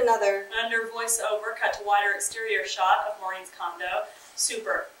answered another. Under voiceover, cut to wider exterior shot of Maureen's condo.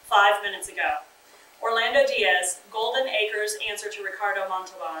 Super. 5 minutes ago. Orlando Diaz, Golden Acres answer to Ricardo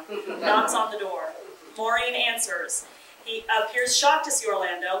Montalban, knocks on the door. Maureen answers. He appears shocked to see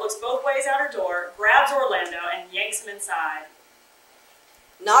Orlando, looks both ways out her door, grabs Orlando, and yanks him inside.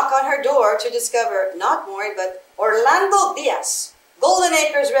 Knock on her door to discover not Maury, but Orlando Diaz, Golden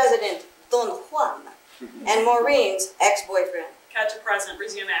Acres resident Don Juan, and Maureen's ex-boyfriend. Cut to present,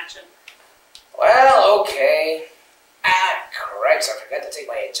 resume action. Well, okay. Ah, Christ, I forgot to take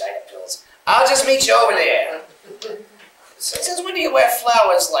my angina pills. I'll just meet you over there. Since when do you wear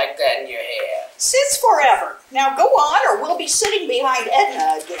flowers like that in your hair? Sits forever. Now go on or we'll be sitting behind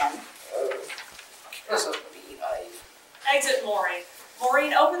Edna again. Exit Maury.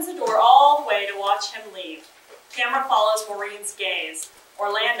 Maureen opens the door all the way to watch him leave. Camera follows Maureen's gaze.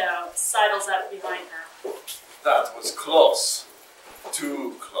 Orlando sidles up behind her. That was close.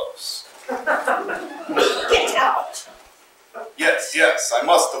 Too close. Get out. Yes, I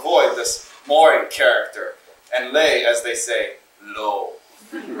must avoid this Maury character and lay, as they say, low.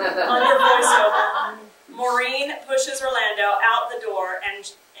 Under voiceover, Maureen pushes Orlando out the door and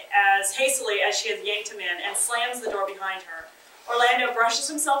as hastily as she has yanked him in and slams the door behind her. Orlando brushes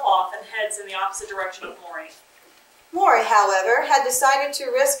himself off and heads in the opposite direction of Maury. Maury, however, had decided to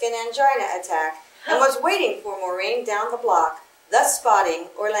risk an angina attack and was waiting for Maureen down the block, thus spotting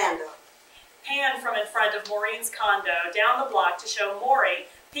Orlando. Pan from in front of Maureen's condo down the block to show Maury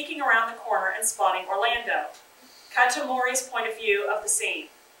peeking around the corner and spotting Orlando. Cut to Maury's point of view of the scene.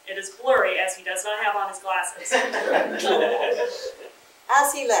 It is blurry as he does not have on his glasses.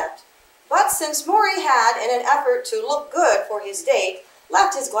 As he left. But since Maury had, in an effort to look good for his date,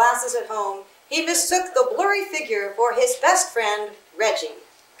 left his glasses at home, he mistook the blurry figure for his best friend, Reggie.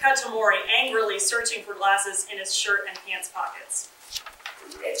 Cut to Maury angrily searching for glasses in his shirt and pants pockets.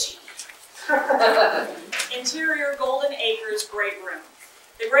 Reggie. Interior Golden Acres Great Room.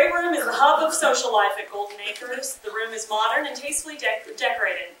 The Great Room is the hub of social life at Golden Acres. The room is modern and tastefully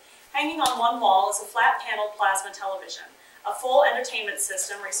decorated. Hanging on one wall is a flat-paneled plasma television. A full entertainment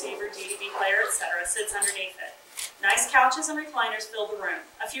system, receiver, DVD player, etc. sits underneath it. Nice couches and recliners fill the room.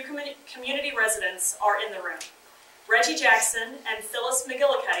 A few community residents are in the room. Reggie Jackson and Phyllis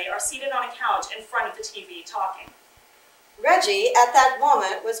McGillicuddy are seated on a couch in front of the TV talking. Reggie, at that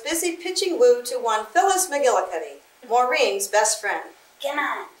moment, was busy pitching woo to one Phyllis McGillicuddy, Maureen's best friend. Come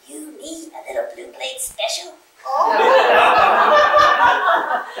on, you need a little blue plate special? Oh.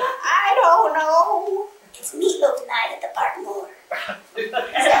 I don't know. It's meatloaf night at the Park Moor.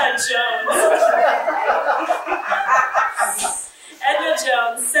 Edna Jones. Edna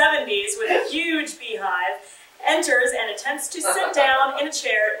Jones, 70s, with a huge beehive, enters and attempts to sit down in a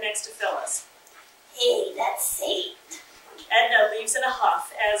chair next to Phyllis. Hey, that's safe. Edna leaves in a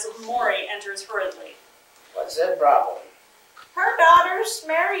huff as Maury enters hurriedly. What's the problem? Her daughter's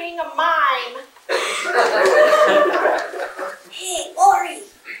marrying a mime. Hey, Maury.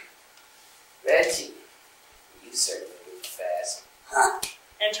 Reggie, you certainly move fast. Huh?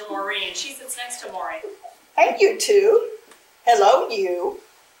 Enter Maureen. She sits next to Maury. Hey, you two. Hello, you.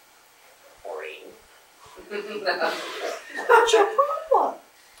 Maureen. What's your problem?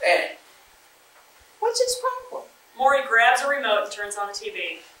 Eh, What's his problem? Maury grabs a remote and turns on the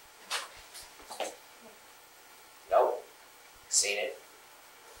TV. no. Seen it?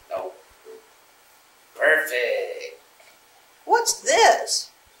 No. Perfect. What's this?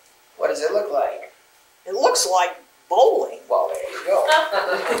 What does it look like? It looks like bowling. Well, there you go.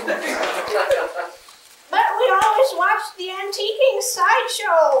 But we always watch the antiquing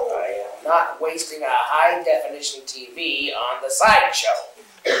sideshow. I am not wasting a high-definition TV on the sideshow.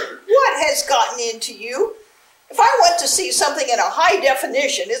 What has gotten into you? If I want to see something in a high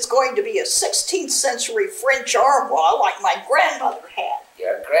definition, it's going to be a 16th century French armoire like my grandmother had.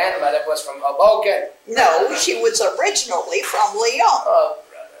 Your grandmother was from Hoboken. No, she was originally from Lyon. Oh,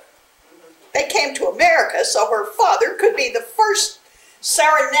 brother. They came to America so her father could be the first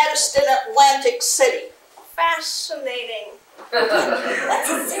serenadist in Atlantic City. Fascinating. What's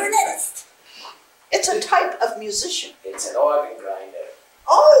a serenadist? It's a type of musician. It's an organ grinder.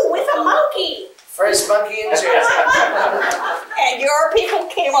 Oh, with a monkey. First monkey in Jersey. And your people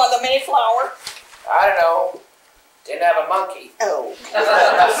came on the Mayflower? I don't know. Didn't have a monkey. Oh.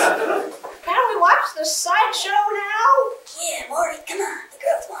 Can we watch the sideshow now? Yeah, Maury, come on. The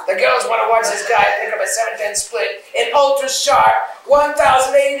girls want The girls want to watch this guy pick up a 710 split in ultra sharp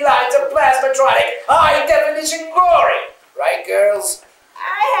 1080 lines of plasmatronic high definition glory. Right, girls?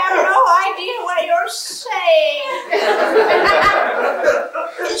 I have no idea what you're saying.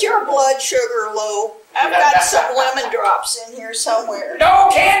 Is your blood sugar low? I've got some lemon drops in here somewhere. No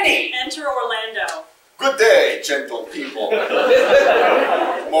candy! Enter Orlando. Good day, gentle people.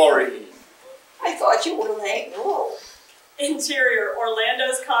 Maureen. I thought you were laying low. Interior,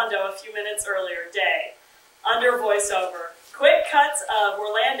 Orlando's condo a few minutes earlier, day. Under voiceover. Quick cuts of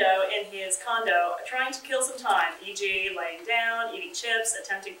Orlando in his condo trying to kill some time, e.g. laying down, eating chips,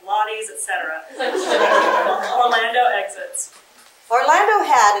 attempting Pilates, etc. Orlando exits. Orlando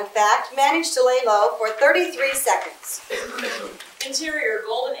had, in fact, managed to lay low for 33 seconds. Interior,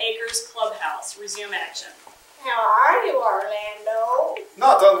 Golden Acres Clubhouse. Resume action. How are you, Orlando?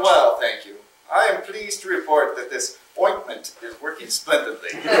 Not unwell, thank you. I am pleased to report that this ointment is working splendidly.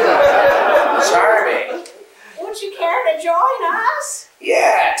 Charming. Would you care to join us?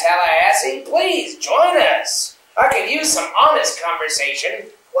 Yeah, Tallahassee, please join us. I could use some honest conversation.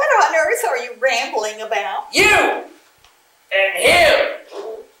 What on earth are you rambling about? You and him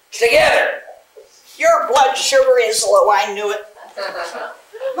together. Your blood sugar is low, I knew it.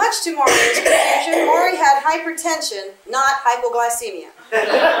 Much to Maureen's confusion, Maury had hypertension, not hypoglycemia.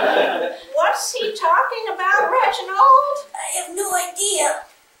 What's he talking about, Reginald? I have no idea.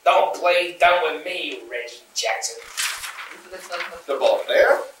 Don't play dumb with me, Reggie Jackson. The ball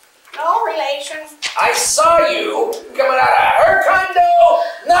player? No relation. I saw you coming out of her condo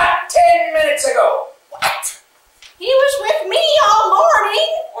not 10 minutes ago. What? He was with me all morning.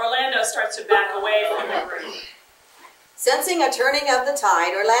 Orlando starts to back away from the group. Sensing a turning of the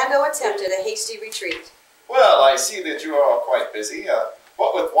tide, Orlando attempted a hasty retreat. Well, I see that you are all quite busy.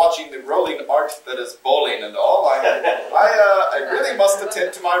 What with watching the rolling art that is bowling and all, I really must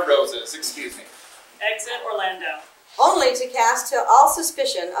attend to my roses. Excuse me. Exit Orlando. Only to cast all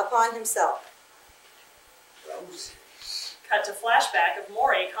suspicion upon himself. Cut to flashback of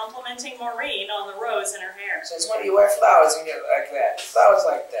Maury complimenting Maureen on the rose in her hair. Since when do you wear flowers and get like that? Flowers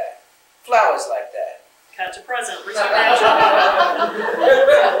like that. Flowers like that. Cut to present. Resume action.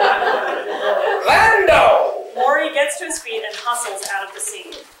 Lando! Maury gets to his feet and hustles out of the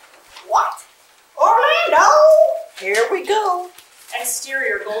scene. What? Orlando? Here we go.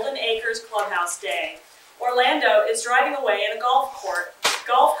 Exterior Golden Acres Clubhouse Day. Orlando is driving away in a golf cart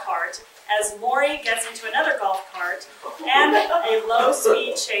as Maury gets into another golf cart and a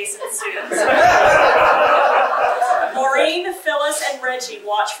low-speed chase ensues. Maureen, Phyllis, and Reggie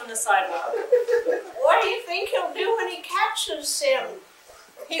watch from the sidewalk. What do you think he'll do when he catches him?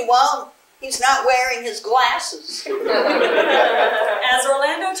 He won't. He's not wearing his glasses. As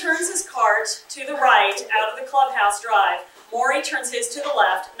Orlando turns his cart to the right out of the clubhouse drive, Maury turns his to the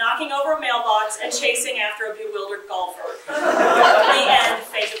left, knocking over a mailbox and chasing after a bewildered golfer. The end,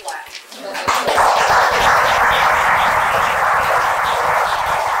 fade to black.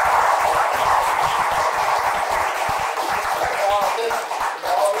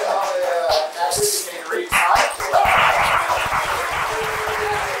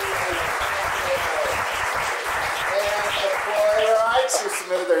 Who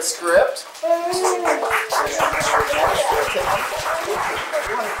submitted their script.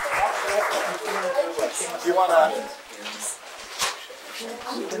 You want to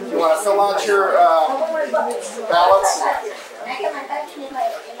fill out your ballots?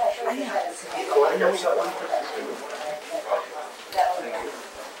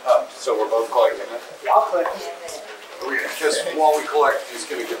 So we're both collecting it? I'll collect. Just while we collect, he's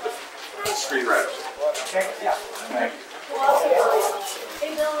going to get the screenwriters. Yeah. Thank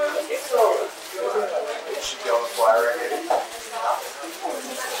you. It should be on the flyer, right?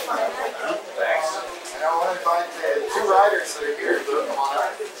 Thanks. And I want to invite the two writers that are here. Come on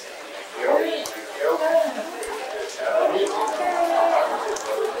up.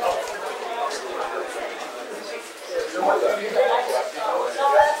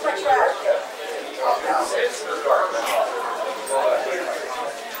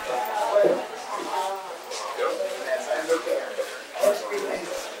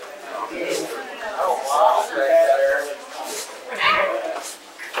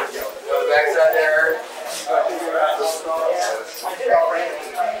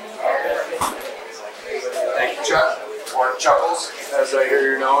 Thank you, Chuck. Or Chuckles, as I hear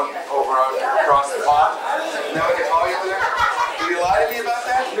you're known over across the pond. Now I can call you over there? Did he lie to me about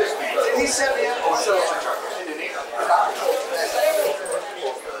that? He set me up. Oh, so it's Chuckles. Hey, Denise.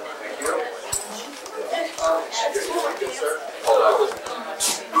 Thank you. Hold on.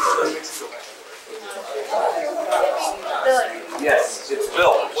 Yes, it's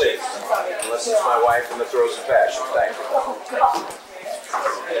Bill, please. Unless it's my wife in the throes of passion. Thank you.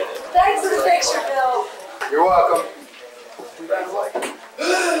 Thanks for the picture, Bill. You're welcome. That's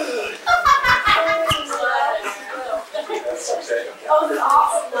okay. That was an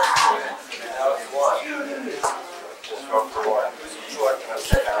awesome laugh. Now it's one. Just go for one.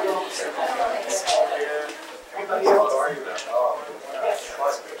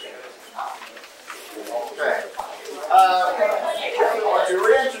 Okay. I want to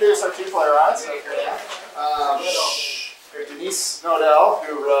reintroduce our two playwrights. Denise Snodell,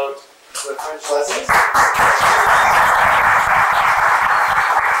 who wrote The French Lessons.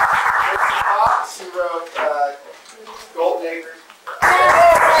 Fox, who wrote Golden Acres.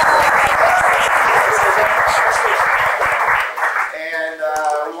 And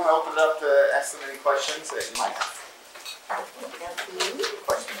we want to open it up to ask them any questions that you might have.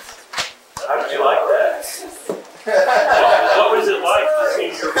 Questions? How did you like that? What was it like to see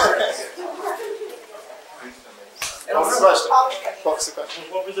your words? What's the question? What's the question?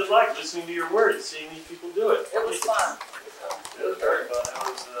 What was it like listening to your words, seeing these people do it? It was fun. It was very fun.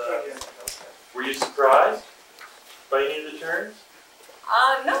 Were you surprised by any of the turns?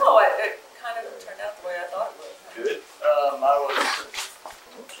 No, it kind of turned out the way I thought it would. Good. I was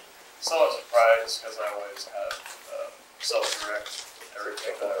somewhat surprised because I always kind of self-direct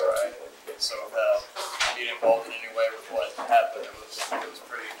everything that I write. So without being involved in any way with what happened, it was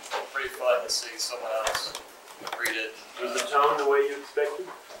pretty fun to see someone else read it. Was the tone the way you expected?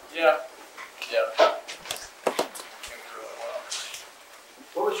 Yeah. Came through really well.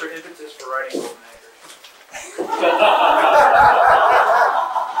 What was your impetus for writing Golden Acres?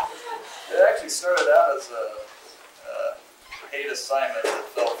 It actually started out as a paid assignment that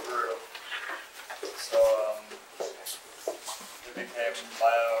fell through. So it became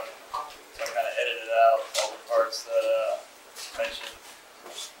my own. So I kind of edited out all the parts that mentioned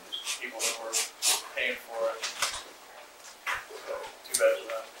people that were paying for it. So, too bad for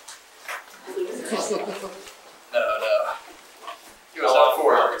them. No. He was out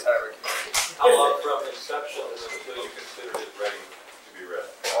for a retirement committee. How long from inception until you considered it ready to be read?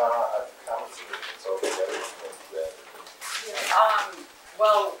 I've considered it's all together.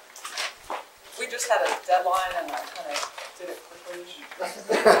 Well, we just had a deadline and I kind of did it quickly.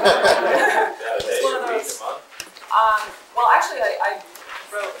 It's one of those. Well, actually, I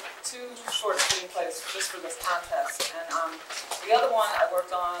wrote 2 short screenplays just for this contest, and the other one I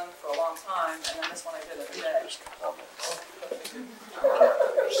worked on for a long time, and then this one I did in a day.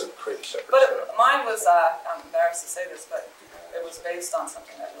 But mine was, I'm embarrassed to say this, but it was based on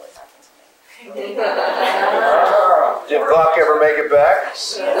something that really happened to me. Did Gluck ever make it back?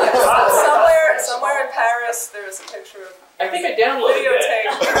 Somewhere in Paris, there is a picture of I think I downloaded a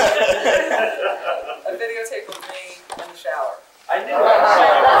videotape of me in the shower. I did.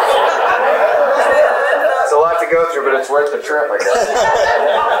 It's a lot to go through, but it's worth the trip, I guess.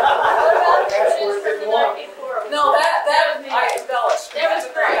 No, that I embellished. That was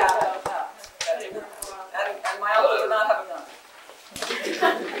great. And my uncle did not have a gun.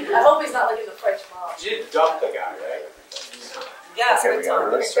 I hope he's not like in the French mob. You didn't dump the guy, right? Yes, big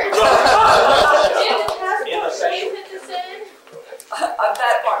time. Did it have In the to same. hit the same?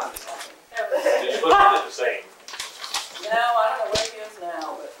 That part. Did you put it the same? No, I don't know where he is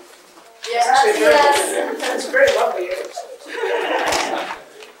now, but Yes. That's very lovely.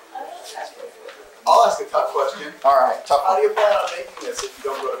 I'll ask a tough question. All right, tough How one. do you plan on making this if you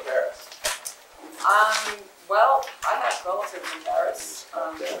don't go to Paris? well, I have relatives in Paris.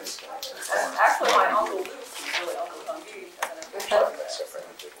 And actually, my uncle Luke, who's really Uncle Tanguy, has an adventure.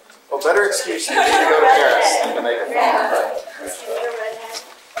 Well, better excuse than to go to Paris than to make it fun.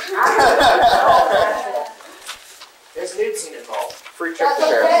 There's a nude scene involved. Free trip to That's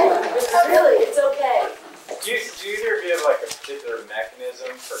Paris. okay. Really, it's okay. Do either of you have like a particular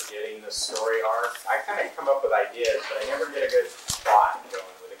mechanism for getting the story arc? I kind of come up with ideas, but I never get a good plot going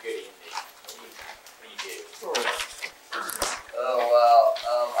with a good ending. What do you do? Oh wow!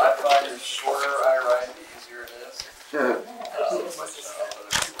 I find the shorter I write, the easier it is. Other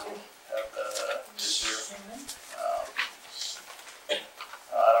people have that issue.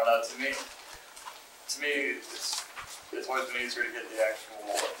 I don't know. To me, it's always been easier to get the actual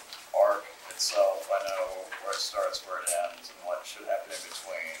arc itself. I know where it starts, where it ends, and what should happen in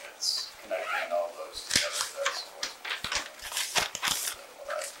between. It's connecting all those together. That's always been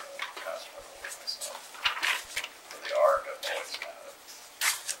what I've kind of struggled with myself. For the arc, I've always kind of.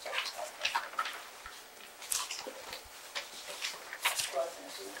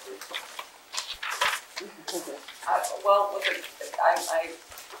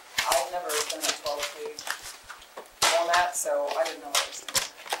 I've never done a 12-page format, so I didn't know what this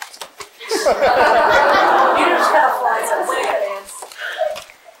was. You just gotta find some fans.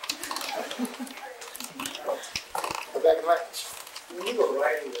 Go back in line. When you were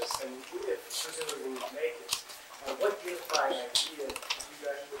writing this, and if presumably you make it, what unifying idea did you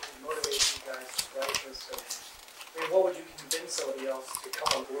guys, what motivated you guys to write this? And, I mean, what would you convince somebody else to come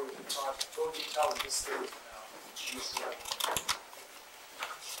on board with the project? What would you tell them this story is about?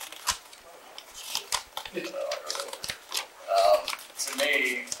 To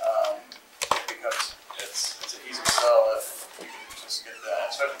me, because it's an easy sell if you can just get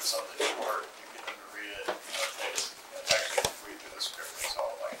that, especially for something short, you get them to read it. It takes actually read through the script takes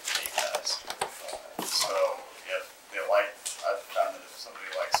all like 8 minutes. So if they like, I've found that if somebody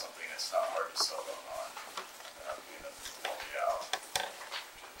likes something, it's not hard to sell them on. Being able to walk it out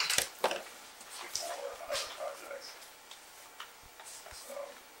before on other projects. So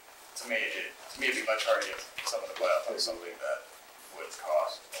to me, it'd be much harder to someone to buy up on something that would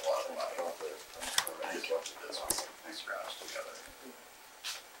cost a lot of money. I just want to do this one scrounge together.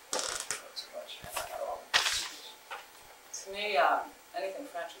 Not too much. To me, anything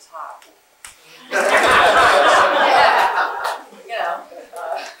French is hot. You know,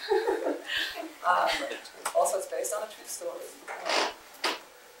 also it's based on a true story.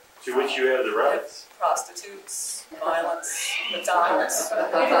 To which you have the rights. Prostitutes, violence, McDonald's.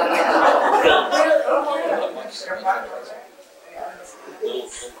 Little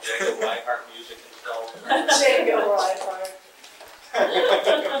Django Reinhardt music installed. Django Reinhardt.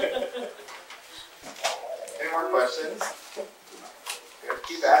 Any more questions? We have to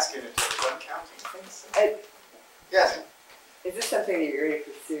keep asking until we're done counting. Yes. Is this something that you're going to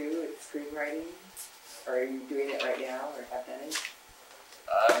pursue at screenwriting? Or are you doing it right now or have done it?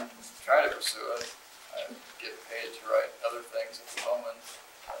 I'm trying to pursue it. I get paid to write other things at the moment,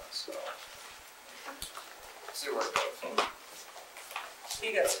 so see where it goes.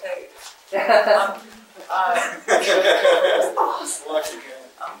 He gets paid. I'm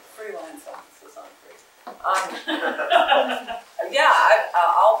freelance, so I'm free. Yeah,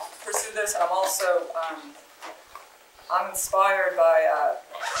 I'll pursue this, and I'm also I'm inspired by.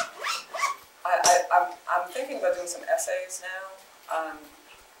 I'm thinking about doing some essays now.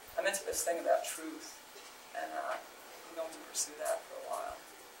 I'm into this thing about truth, and I'm going to pursue that for a while.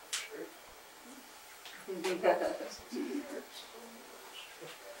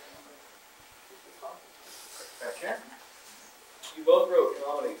 Okay. You both wrote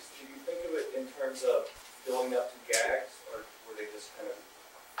comedies. Do you think of it in terms of building up to gags, or were they just kind of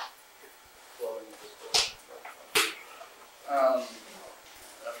flowing with the story?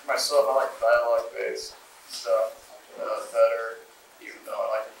 For myself, I like dialogue-based stuff better, even though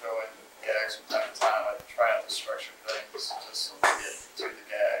I like to throw in gags from time to time. I try not to structure things just to get to the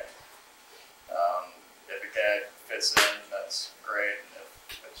gag. If a gag fits in, that's great. And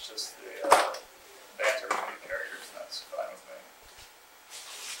if it's just the banter between characters, that's fine with me.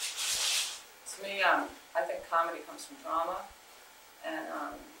 To me, I think comedy comes from drama, and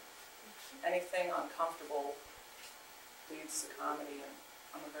anything uncomfortable leads to comedy, and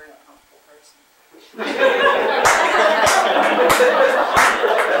I'm a very uncomfortable person. That's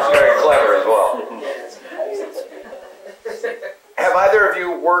very clever as well. Have either of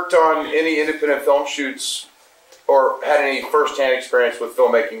you worked on any independent film shoots or had any first-hand experience with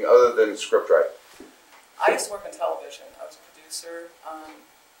filmmaking other than scriptwriting? I used to work in television. I was a producer.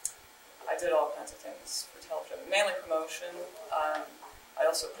 I did all kinds of things for television, mainly promotion. I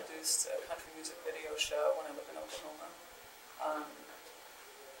also produced a country music video show when I lived in Oklahoma.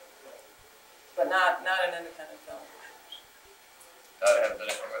 But not an independent film. I haven't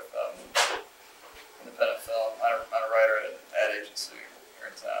done anything with independent film. I'm a writer at an ad agency here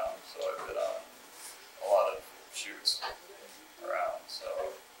in town, so I've been on a lot of shoots around. So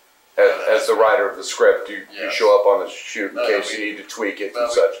As the writer of the script, you show up on the shoot in case you need to tweak it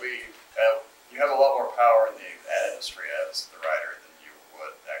and such. You have a lot more power in the ad industry as the writer than you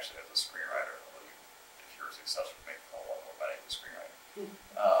would actually as a screenwriter. If you were successful, making a lot more money as a screenwriter.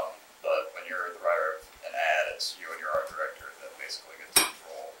 But when you're the writer of an ad, it's you and your art director that basically get to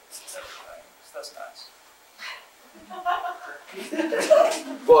control everything. So that's nice.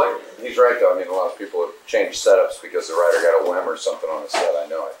 Well, he's right though. I mean, a lot of people have changed setups because the writer got a whim or something on the set. I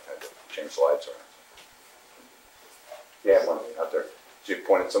know. I had to change the lights around. You have one out there. Did you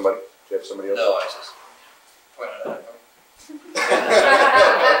point at somebody? Do you have somebody else? No, I just pointed at him.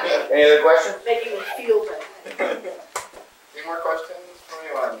 Any other questions? Making it feel better. Any more questions from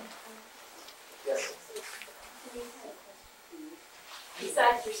anyone? Yes.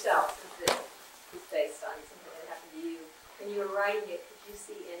 Besides yourself, since it's based on something that happened to you, when you were writing it, could you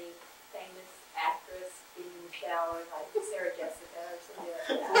see any famous actress being showered like Sarah Jessica or something like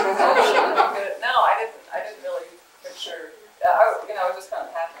that? No, I didn't really picture. It just kind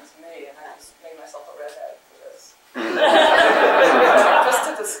of happened to me, and I just made myself a redhead for this, just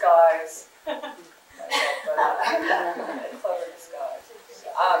to disguise myself, but a clever disguise.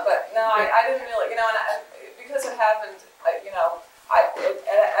 But no, I didn't really, because it happened.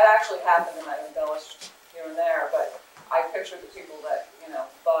 It actually happened, and I embellished here and there. But I pictured the people that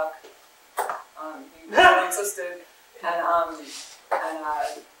Buck, he really existed, and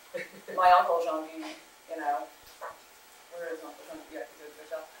my uncle Jean-Guy, where is Uncle Jean-Guy? Yeah, he did a good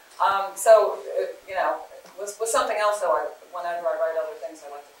job. With something else though, whenever I write other things, I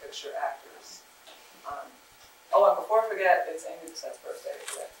like to picture actors. And before I forget, it's Amy Bissette's birthday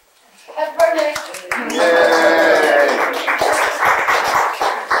today. Happy birthday!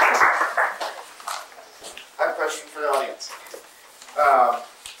 I have a question for the audience.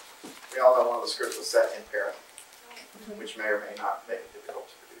 We all know one of the scripts was set in Paris. which may or may not make it difficult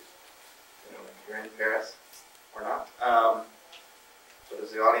to produce. You know, if you're in Paris or not. But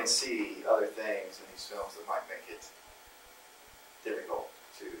does the audience see other things in these films that might make it difficult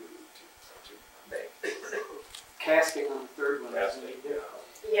to make? Casting on the third one. Casting,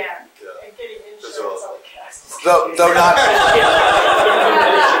 Yeah. And getting insurance on the cast. Though not.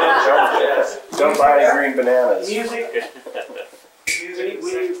 Don't buy any green bananas. Music.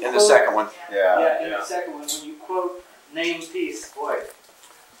 In the second one. Yeah, in the second one, when you quote name piece, boy.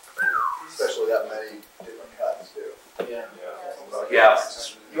 Especially that many different cuts too. Yeah. Yeah.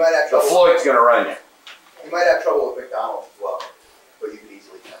 You might have The trouble. Floyd's gonna run you. You might have trouble with McDonald's as well, but you could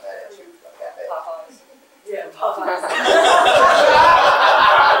easily turn that into a cafe. Yeah,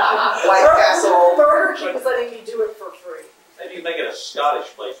 White Castle. Burger King's letting me do it for free. Maybe you make it a Scottish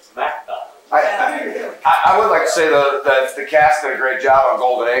place, McDonald's. I would like to say that the cast did a great job on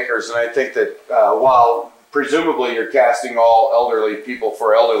Golden Acres, and I think that while presumably you're casting all elderly people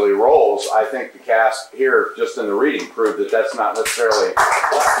for elderly roles, I think the cast here, just in the reading, proved that that's not necessarily necessary.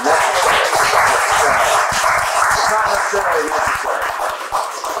 It's not necessarily necessary.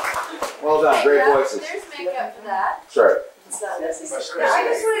 Well done, great voices. There's makeup for that. That's right. Now, I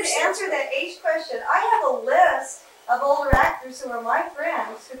just wanted to answer that age question. I have a list of older actors who are my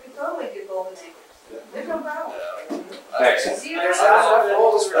friends who could totally do Golden Acres. There's no problem. Excellent. See, I don't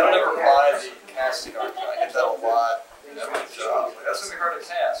ever buy the casting argument. I get that a lot. That's my job. That's gonna be hard to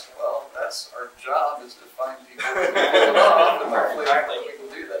cast. Well, that's our job is to find people who pull it off, and hopefully we can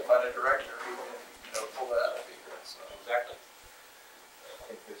do that. Find a director who can, pull that out of people. So Exactly. I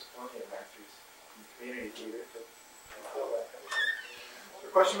think there's plenty of actors in community theater to fill that.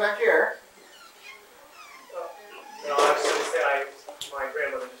 Question back here. No, I was going to say, my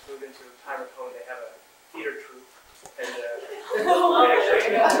grandmother just moved into a retirement home. They have a theater troupe. And,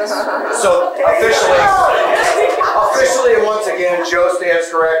 So officially, once again, Joe stands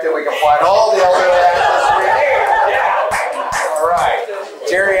corrected. We can find all the elderly actors we need. All right,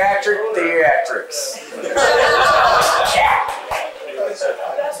 geriatric theatrics.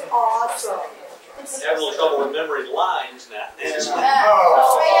 That's awesome. You have a little trouble remembering lines now.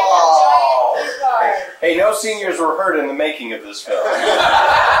 Hey, no seniors were hurt in the making of this film. Well,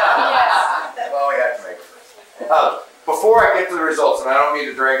 we have to make it first. Before I get to the results, and I don't mean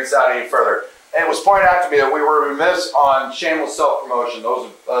to drag this out any further, it was pointed out to me that we were remiss on shameless self-promotion. Those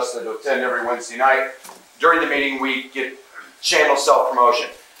of us that attend every Wednesday night, during the meeting, we get shameless self-promotion.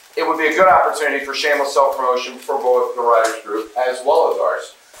 It would be a good opportunity for shameless self-promotion for both the writers group as well as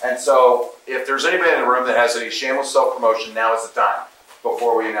ours. And so, if there's anybody in the room that has any shameless self-promotion, now is the time,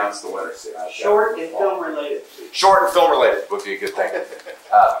 before we announce the winners. short and film related. Short and film related would be a good thing.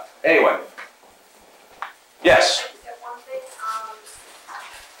 Anyway. Yes? One thing,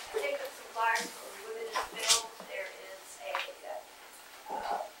 pick up some flyers for Women in Film. There is a,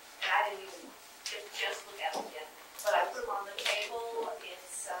 and I didn't even just look at them yet, but I put them on the table.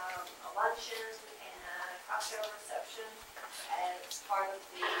 It's a luncheon and a cocktail reception as part of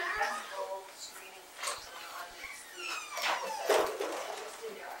the festival screening for on next week. So if you're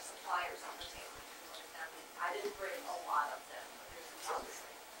interested, there are suppliers on the table. I didn't bring a lot of them, but there's some.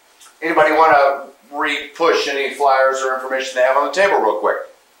 Anybody want to re-push any flyers or information they have on the table real quick?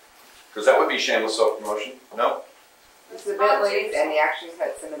 Because that would be shameless self-promotion. No? It's the Bentleys and the Actors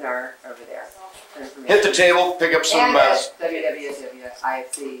Hut seminar over there. Hit the table, pick up some... And at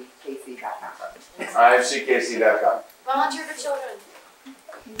www.ifckc.com. ifckc.com. Volunteer for children.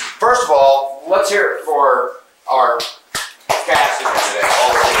 First of all, let's hear it for our casting today.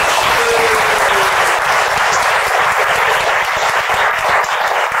 All of you.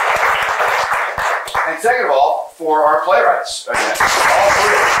 And second of all, for our playwrights again. All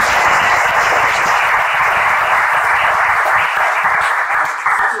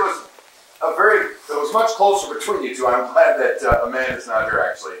three. It was much closer between you two. I'm glad that Amanda's not here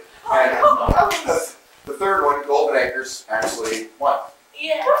actually. And the third one, Golden Acres, actually won.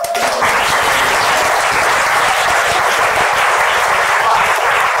 Yeah.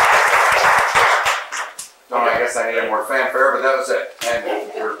 Don't I guess I needed more fanfare, but that was it. And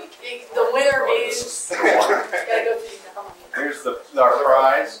The winner is. Gotta go through the Here's our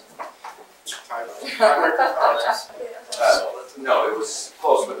prize. No, it was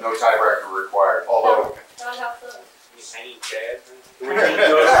close, but no tiebreaker required. Although Any Chad?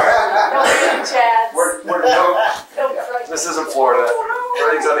 this isn't Florida.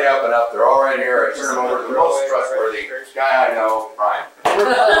 Everything's on the up and up. They're all right here. I turn them over to the most trustworthy guy I know, Ryan.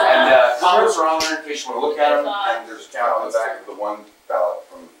 And comments are on there in case you want to look at them. And there's a count on the back of the one ballot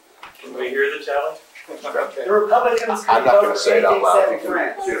from. Can we hear the tally? The Republicans I'm not going to say it out loud. except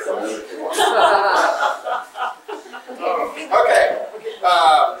France. Beautiful.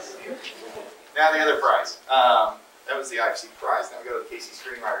 Now the other prize. That was the IFC prize. Now we go to the Casey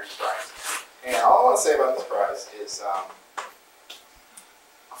Screenwriters prize. And all I want to say about this prize is a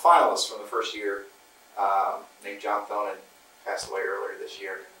finalist from the first year named John Thonin passed away earlier this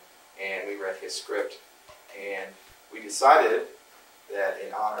year. And we read his script. And we decided that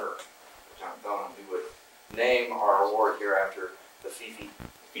in honor of John Thonin, we would name our award here after the Fifi.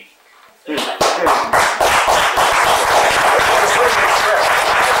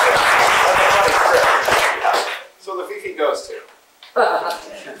 So the Fifi goes to.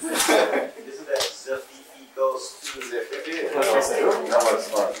 Isn't that the Fifi goes to? The Fifi goes to. That was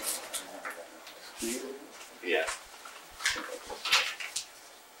fun. Yeah.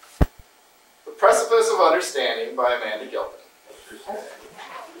 The Precipice of Understanding by Amanda Gilpin.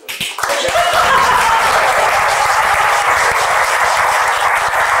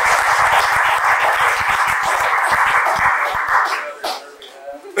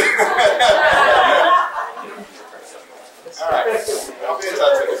 Alright, I'll be in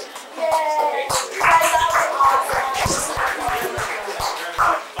touch with you.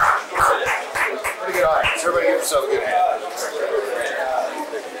 Pretty good audience. Everybody give yourself a good hand.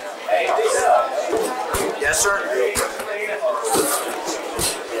 Yes, sir?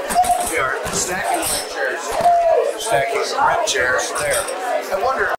 We are stacking chairs. Stacking red chairs there. I wonder.